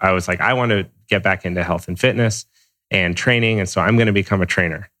into, I was I want to get back into health and fitness and training. And so I'm going to become a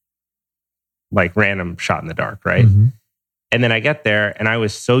trainer. Random shot in the dark, right? Mm-hmm. And then I get there and I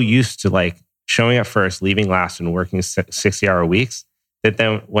was so used to showing up first, leaving last, and working 60-hour weeks that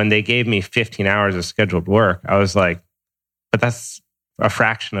then when they gave me 15 hours of scheduled work, I was like, but that's a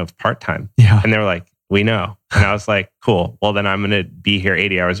fraction of part-time. Yeah. And they were like, we know. And I was like, cool. Well, then I'm going to be here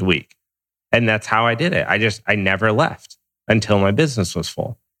 80 hours a week. And that's how I did it. I never left until my business was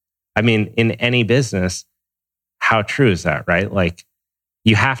full. I mean, in any business, how true is that, right?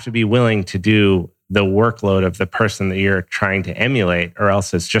 You have to be willing to do the workload of the person that you're trying to emulate, or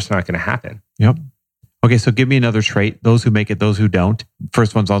else it's just not going to happen. Yep. Okay, so give me another trait. Those who make it, those who don't.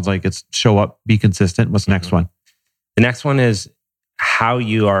 First one sounds like it's show up, be consistent. What's the next one? The next one is how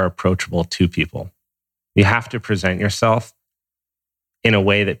you are approachable to people. You have to present yourself in a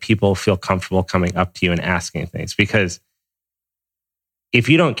way that people feel comfortable coming up to you and asking things. Because if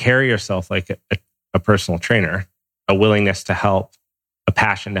you don't carry yourself like a personal trainer, a willingness to help, a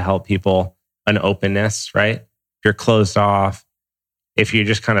passion to help people, an openness, right? If you're closed off, if you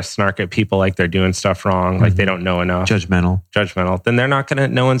just kind of snark at people like they're doing stuff wrong, like they don't know enough, judgmental,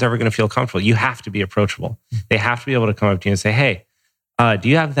 then no one's ever going to feel comfortable. You have to be approachable. They have to be able to come up to you and say, hey, do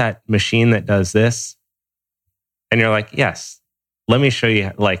you have that machine that does this? And you're like, yes, let me show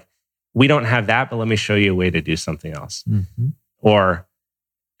you. We don't have that, but let me show you a way to do something else. Mm-hmm. Or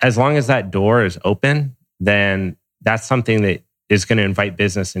as long as that door is open, then that's something that is going to invite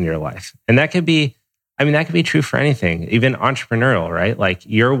business in your life. And that could be true for anything, even entrepreneurial, right?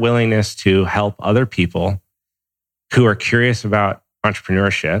 Your willingness to help other people who are curious about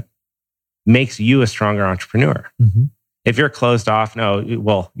entrepreneurship makes you a stronger entrepreneur. Mm-hmm. If you're closed off,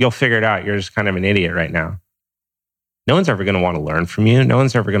 you'll figure it out. You're just kind of an idiot right now. No one's ever going to want to learn from you. No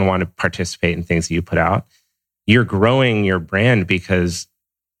one's ever going to want to participate in things that you put out. You're growing your brand because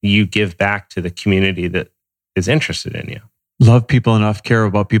you give back to the community that is interested in you. Love people enough, care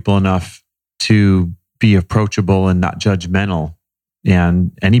about people enough to be approachable and not judgmental.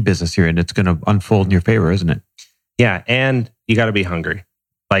 And any business you're in, it's going to unfold in your favor, isn't it? Yeah. And you got to be hungry,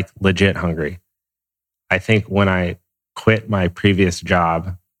 legit hungry. I think when I quit my previous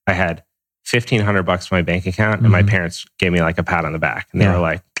job, I had $1,500 in my bank account, and my parents gave me a pat on the back, and they were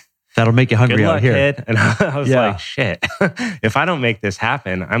like, "That'll make you hungry good luck, out here." Kid. And I was like, "Shit! If I don't make this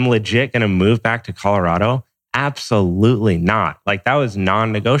happen, I'm legit going to move back to Colorado." Absolutely not. That was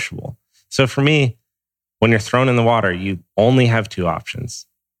non-negotiable. So for me, when you're thrown in the water, you only have two options,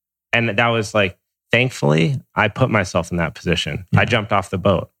 and that was thankfully, I put myself in that position. Yeah. I jumped off the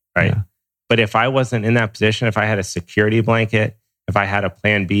boat, right? Yeah. But if I wasn't in that position, if I had a security blanket, if I had a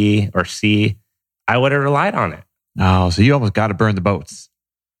plan B or C, I would have relied on it. Oh, so you almost got to burn the boats.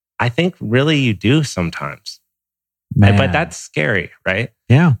 I think really you do sometimes. Man. But that's scary, right?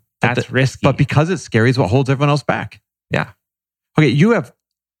 Yeah. That's risky. But because it's scary is what holds everyone else back. Yeah. Okay,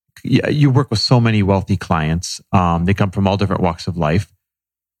 you work with so many wealthy clients. They come from all different walks of life.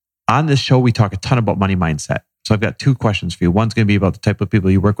 On this show, we talk a ton about money mindset. So I've got two questions for you. One's going to be about the type of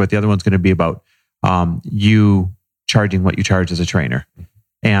people you work with. The other one's going to be about you charging what you charge as a trainer.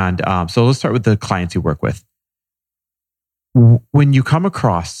 And so let's start with the clients you work with. When you come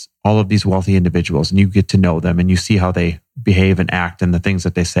across all of these wealthy individuals and you get to know them and you see how they behave and act and the things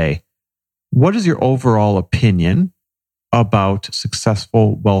that they say, what is your overall opinion about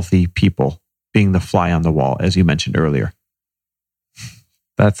successful, wealthy people being the fly on the wall, as you mentioned earlier?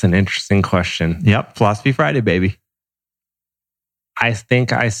 That's an interesting question. Yep. Philosophy Friday, baby. I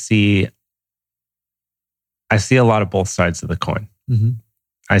think I see a lot of both sides of the coin. Mm-hmm.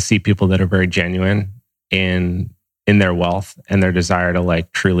 I see people that are very genuine in in their wealth and their desire to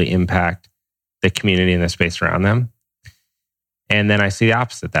like truly impact the community and the space around them. And then I see the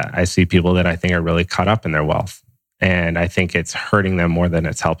opposite of that. I see people that I think are really caught up in their wealth. And I think it's hurting them more than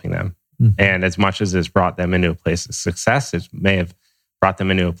it's helping them. And as much as it's brought them into a place of success, it may have brought them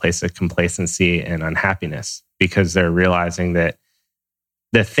into a place of complacency and unhappiness, because they're realizing that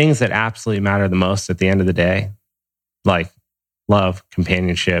the things that absolutely matter the most at the end of the day, like love,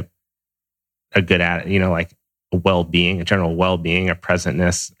 companionship, a good like a well-being, a general well-being, a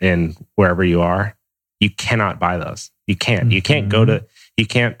presentness in wherever you are, you cannot buy those. You can't. You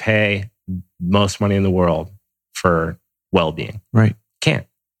can't pay most money in the world for well-being. Right. Can't.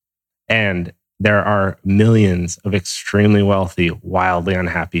 And there are millions of extremely wealthy, wildly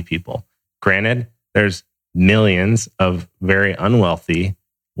unhappy people. Granted, there's millions of very unwealthy,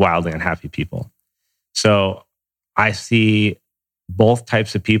 wildly unhappy people. So I see both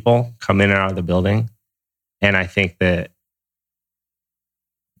types of people come in and out of the building. And I think that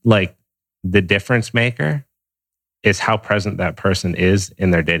like the difference maker is how present that person is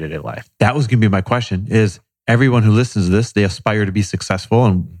in their day-to-day life. That was going to be my question, is everyone who listens to this, they aspire to be successful.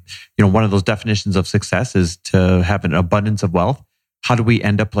 And, one of those definitions of success is to have an abundance of wealth. How do we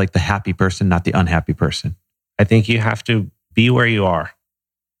end up like the happy person, not the unhappy person? I think you have to be where you are.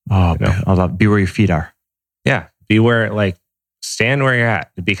 Oh, be where your feet are. Yeah. Be where, like, stand where you're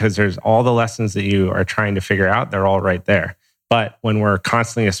at, because there's all the lessons that you are trying to figure out. They're all right there. But when we're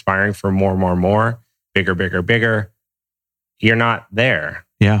constantly aspiring for more, bigger, bigger, you're not there.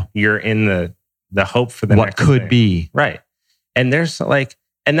 Yeah. You're in the hope for the what next could thing. Be. Right. And there's like,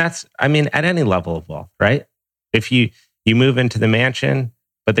 and that's, I mean, at any level of wealth, right? If you move into the mansion,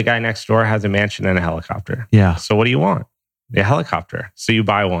 but the guy next door has a mansion and a helicopter. Yeah. So what do you want? A helicopter. So you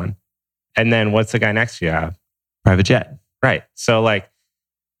buy one. And then what's the guy next to you have? Private jet. Right. So like,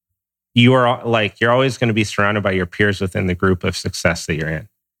 you're always going to be surrounded by your peers within the group of success that you're in.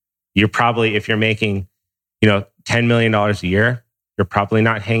 You're probably, if you're making, $10 million a year, you're probably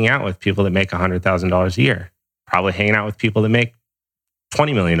not hanging out with people that make $100,000 a year. Probably hanging out with people that make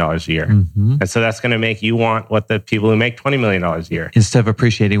 $20 million a year. Mm-hmm. And so that's going to make you want what the people who make $20 million a year. Instead of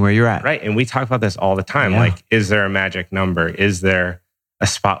appreciating where you're at. Right. And we talk about this all the time. Yeah. Like, is there a magic number? Is there a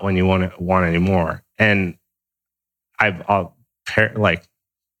spot when you want any more? And I'll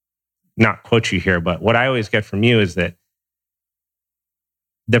not quote you here, but what I always get from you is that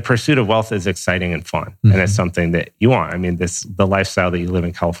the pursuit of wealth is exciting and fun. Mm-hmm. And it's something that you want. I mean, the lifestyle that you live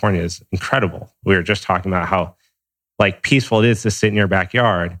in California is incredible. We were just talking about how like peaceful it is to sit in your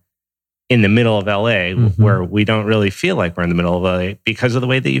backyard in the middle of LA, mm-hmm. where we don't really feel like we're in the middle of LA because of the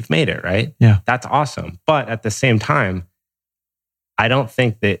way that you've made it, right? Yeah. That's awesome. But at the same time, I don't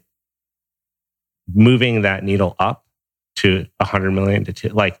think that moving that needle up to 100 million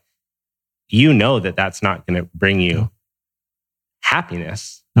to like, that's not going to bring you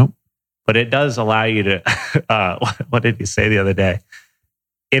happiness. Nope. But it does allow you to, what did you say the other day?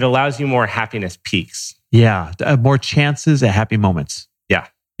 It allows you more happiness peaks. Yeah. More chances at happy moments. Yeah.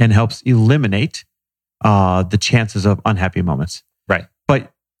 And helps eliminate the chances of unhappy moments. Right.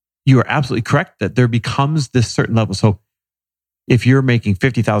 But you are absolutely correct that there becomes this certain level. So if you're making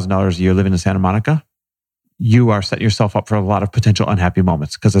 $50,000 a year living in Santa Monica, you are setting yourself up for a lot of potential unhappy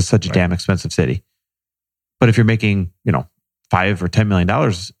moments because it's such a damn expensive city. But if you're making, $5 or $10 million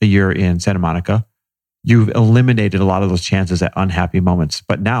a year in Santa Monica, you've eliminated a lot of those chances at unhappy moments.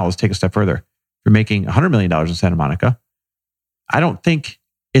 But now let's take a step further. If you're making $100 million in Santa Monica, I don't think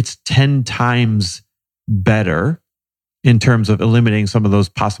it's 10 times better in terms of eliminating some of those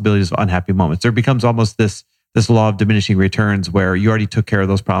possibilities of unhappy moments. There becomes almost this law of diminishing returns where you already took care of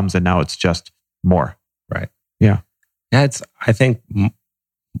those problems and now it's just more. Right. Yeah. Yeah. The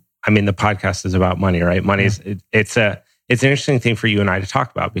podcast is about money, right? Money is, it's an interesting thing for you and I to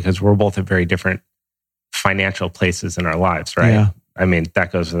talk about because we're both at very different financial places in our lives, right? Yeah. I mean,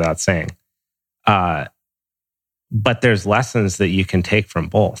 that goes without saying. But there's lessons that you can take from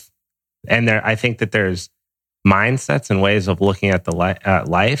both. And I think that there's mindsets and ways of looking at the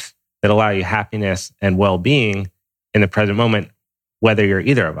life that allow you happiness and well-being in the present moment, whether you're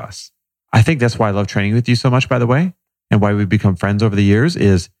either of us. I think that's why I love training with you so much, by the way, and why we've become friends over the years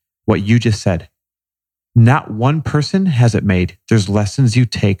is what you just said. Not one person has it made. There's lessons you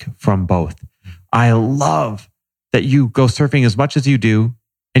take from both. I love that you go surfing as much as you do,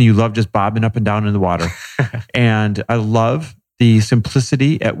 and you love just bobbing up and down in the water. And I love the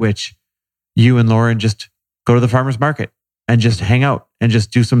simplicity at which you and Lauren just go to the farmer's market and just hang out and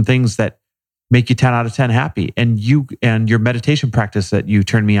just do some things that make you 10 out of 10 happy. And you and your meditation practice that you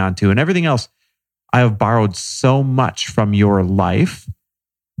turned me on to and everything else, I have borrowed so much from your life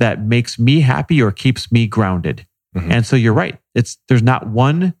that makes me happy or keeps me grounded. Mm-hmm. And so you're right. There's not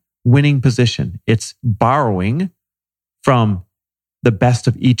one winning position. It's borrowing from the best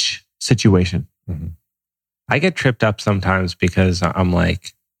of each situation. Mm-hmm. I get tripped up sometimes because I'm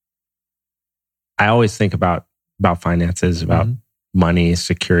like, I always think about finances, about money,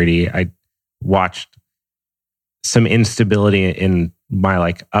 security. I watched some instability in my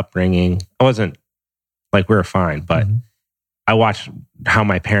like upbringing. I wasn't like, we were fine, but I watched how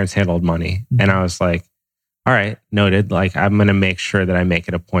my parents handled money, and I was like, all right, noted. Like, I'm going to make sure that I make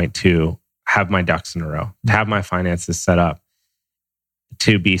it a point to have my ducks in a row, to have my finances set up,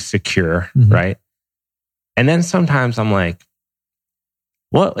 to be secure, right? And then sometimes I'm like,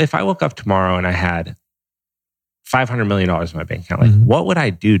 well, if I woke up tomorrow and I had $500 million in my bank account, like, what would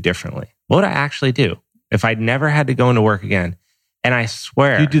I do differently? What would I actually do if I'd never had to go into work again? And I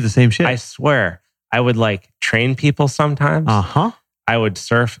swear, you do the same shit. I swear, I would like train people sometimes. I would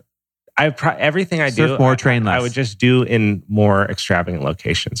surf. Everything I do, surf more, train less. I would just do in more extravagant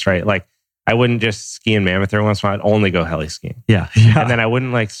locations, right? Like, I wouldn't just ski in Mammoth every once in a while. I'd only go heli skiing. Yeah. And then I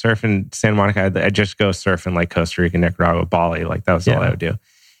wouldn't like surf in Santa Monica. I'd just go surf in like Costa Rica, Nicaragua, Bali. Like, that was all I would do.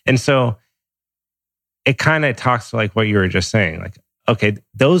 And so it kind of talks to like what you were just saying. Like, okay,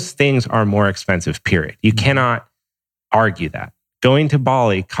 those things are more expensive, period. You cannot argue that. Going to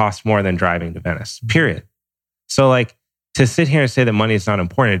Bali costs more than driving to Venice, period. So like, to sit here and say that money is not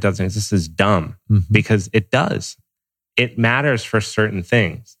important, it doesn't exist, is dumb, because it does. It matters for certain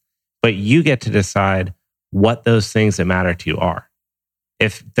things, but you get to decide what those things that matter to you are.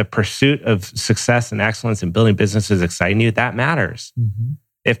 If the pursuit of success and excellence and building business is exciting you, that matters.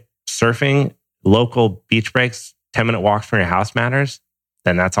 If surfing local beach breaks, 10-minute walks from your house matters,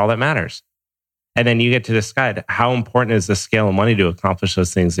 then that's all that matters. And then you get to decide how important is the scale of money to accomplish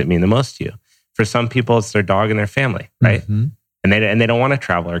those things that mean the most to you. For some people, it's their dog and their family, right? And they don't want to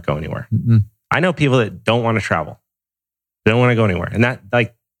travel or go anywhere. I know people that don't want to travel. They don't want to go anywhere. And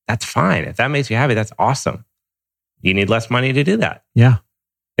that's fine. If that makes you happy, that's awesome. You need less money to do that. Yeah.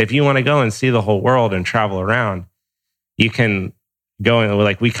 If you want to go and see the whole world and travel around, you can go and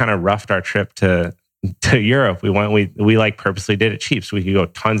like, we kind of roughed our trip to Europe. We like purposely did it cheap so we could go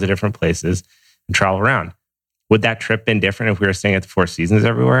tons of different places and travel around. Would that trip been different if we were staying at the Four Seasons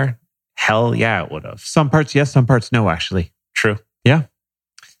everywhere? Hell yeah, it would have. Some parts yes, some parts no, actually. True. Yeah.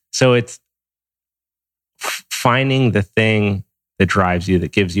 So it's finding the thing that drives you,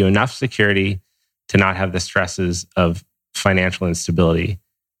 that gives you enough security to not have the stresses of financial instability,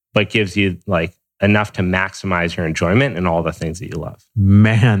 but gives you like enough to maximize your enjoyment and all the things that you love.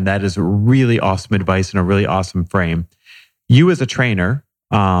 Man, that is really awesome advice and a really awesome frame. You as a trainer,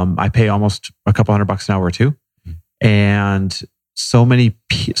 I pay almost a couple $100 an hour or two. And so many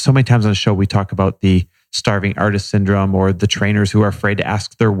times on the show, we talk about the starving artist syndrome or the trainers who are afraid to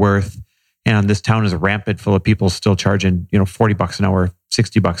ask their worth. And this town is rampant full of people still charging, $40 an hour,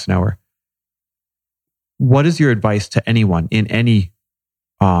 $60 an hour. What is your advice to anyone in any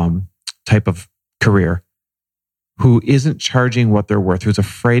type of career who isn't charging what they're worth, who's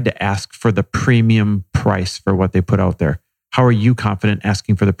afraid to ask for the premium price for what they put out there? How are you confident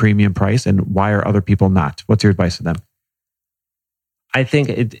asking for the premium price, and why are other people not? What's your advice to them? I think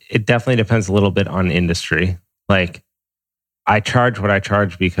it definitely depends a little bit on industry. Like, I charge what I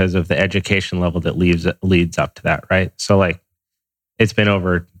charge because of the education level that leads up to that, right? So like, it's been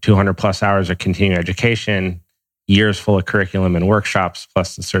over 200 plus hours of continuing education, years full of curriculum and workshops,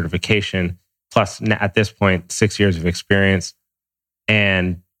 plus the certification, plus at this point, 6 years of experience.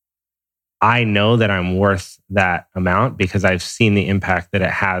 And I know that I'm worth that amount because I've seen the impact that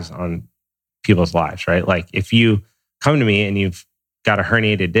it has on people's lives, right? Like, if you come to me and you've got a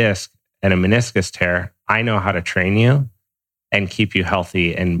herniated disc and a meniscus tear, I know how to train you and keep you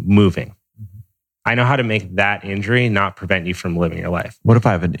healthy and moving. I know how to make that injury not prevent you from living your life. What if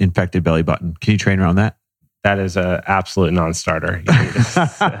I have an infected belly button? Can you train around that? That is an absolute non-starter.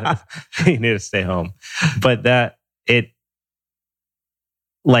 You need to stay home. But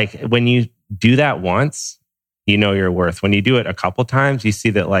like, when you do that once, you know your worth. When you do it a couple times, you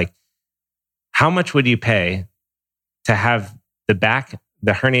see that, like, how much would you pay to have the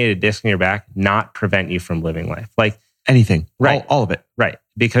herniated disc in your back not prevent you from living life? Like, anything, right? All of it, right?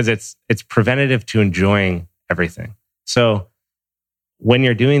 Because it's preventative to enjoying everything. So when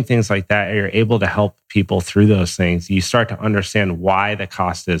you're doing things like that, you're able to help people through those things. You start to understand why the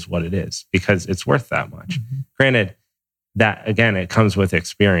cost is what it is, because it's worth that much. Granted, that again, it comes with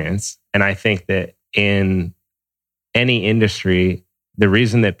experience. And I think that in any industry, the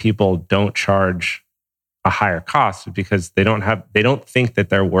reason that people don't charge a higher cost is because they don't think that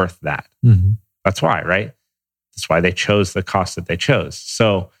they're worth that. That's why, right? That's why they chose the cost that they chose.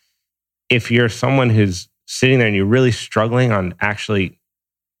 So if you're someone who's sitting there and you're really struggling on actually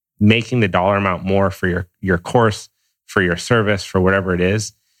making the dollar amount more for your course, for your service, for whatever it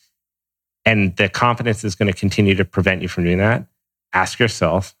is, and the confidence is going to continue to prevent you from doing that, ask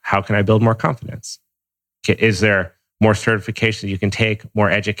yourself, how can I build more confidence? Is there more certifications you can take, more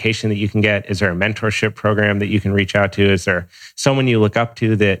education that you can get? Is there a mentorship program that you can reach out to? Is there someone you look up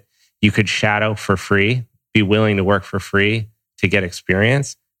to that you could shadow for free, be willing to work for free to get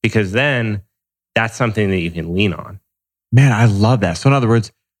experience? Because then that's something that you can lean on. Man, I love that. So in other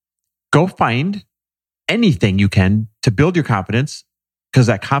words, go find anything you can to build your confidence, because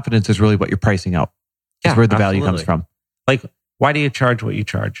that confidence is really what you're pricing out. It's where the value comes from. Like, why do you charge what you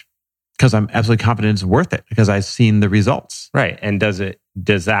charge? Because I'm absolutely confident it's worth it, because I've seen the results. Right. And does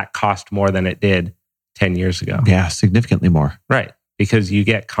that cost more than it did 10 years ago? Yeah, significantly more. Right. Because you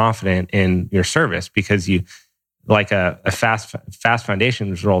get confident in your service, because you, like a fast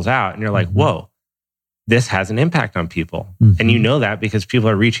foundation rolls out and you're like, whoa, this has an impact on people. And you know that because people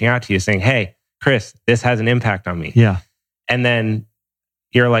are reaching out to you saying, hey, Chris, this has an impact on me. Yeah. And then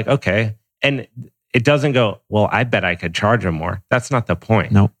you're like, okay. And it doesn't go, well, I bet I could charge them more. That's not the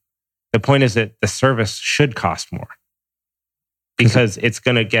point. No. The point is that the service should cost more, because it's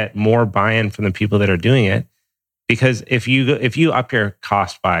going to get more buy-in from the people that are doing it. Because if you up your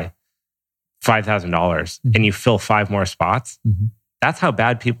cost by $5,000 and you fill 5 more spots, that's how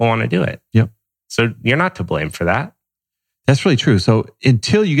bad people want to do it. Yep. So you're not to blame for that. That's really true. So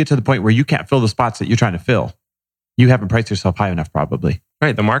until you get to the point where you can't fill the spots that you're trying to fill, you haven't priced yourself high enough, probably.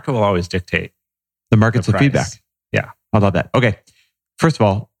 Right. The market will always dictate. The market's the feedback. Yeah. I love that. Okay. First of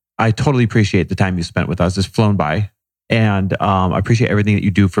all, I totally appreciate the time you spent with us. It's flown by. And I appreciate everything that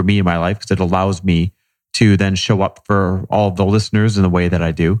you do for me in my life, because it allows me to then show up for all of the listeners in the way that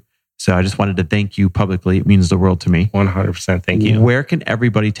I do. So I just wanted to thank you publicly. It means the world to me. 100% thank you. Where can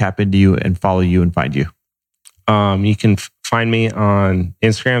everybody tap into you and follow you and find you? You can find me on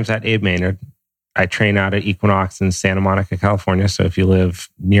Instagrams at Abe Maynard. I train out at Equinox in Santa Monica, California. So if you live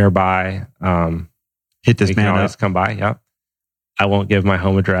nearby, hit this you man can always up. come by. Yep. I won't give my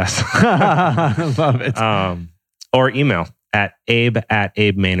home address. I love it. Or email at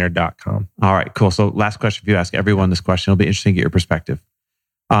abe@abemaynard.com. All right, cool. So last question, if you ask everyone this question, it'll be interesting to get your perspective.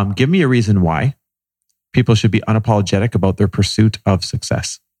 Give me a reason why people should be unapologetic about their pursuit of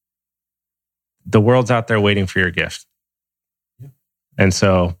success. The world's out there waiting for your gift. Yeah. And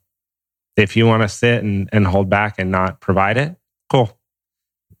so if you want to sit and hold back and not provide it, cool.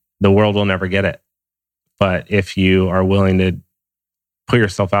 The world will never get it. But if you are willing to put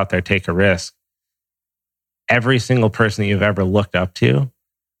yourself out there, take a risk, every single person that you've ever looked up to,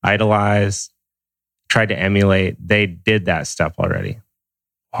 idolized, tried to emulate, they did that step already.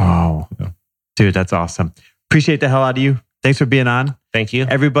 Wow. Yeah. Dude, that's awesome. Appreciate the hell out of you. Thanks for being on. Thank you.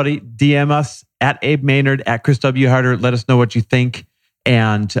 Everybody, DM us at Abe Maynard, at Chris W. Harder. Let us know what you think.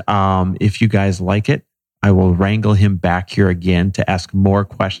 And if you guys like it, I will wrangle him back here again to ask more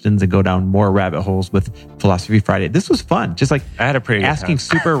questions and go down more rabbit holes with Philosophy Friday. This was fun. Just like I had a pretty asking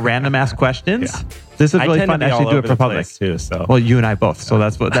super random ass questions. Yeah. This is really fun to actually do it for public too. So well, you and I both. So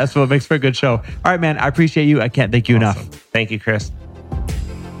that's what makes for a good show. All right, man. I appreciate you. I can't thank you enough. Thank you, Chris.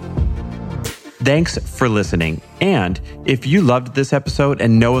 Thanks for listening. And if you loved this episode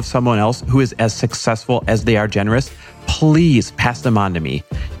and know of someone else who is as successful as they are generous, please pass them on to me.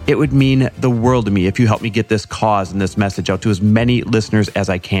 It would mean the world to me if you help me get this cause and this message out to as many listeners as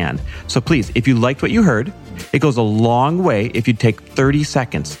I can. So please, if you liked what you heard, it goes a long way if you take 30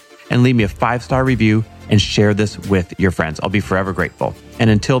 seconds and leave me a 5-star review and share this with your friends. I'll be forever grateful.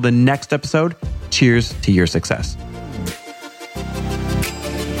 And until the next episode, cheers to your success.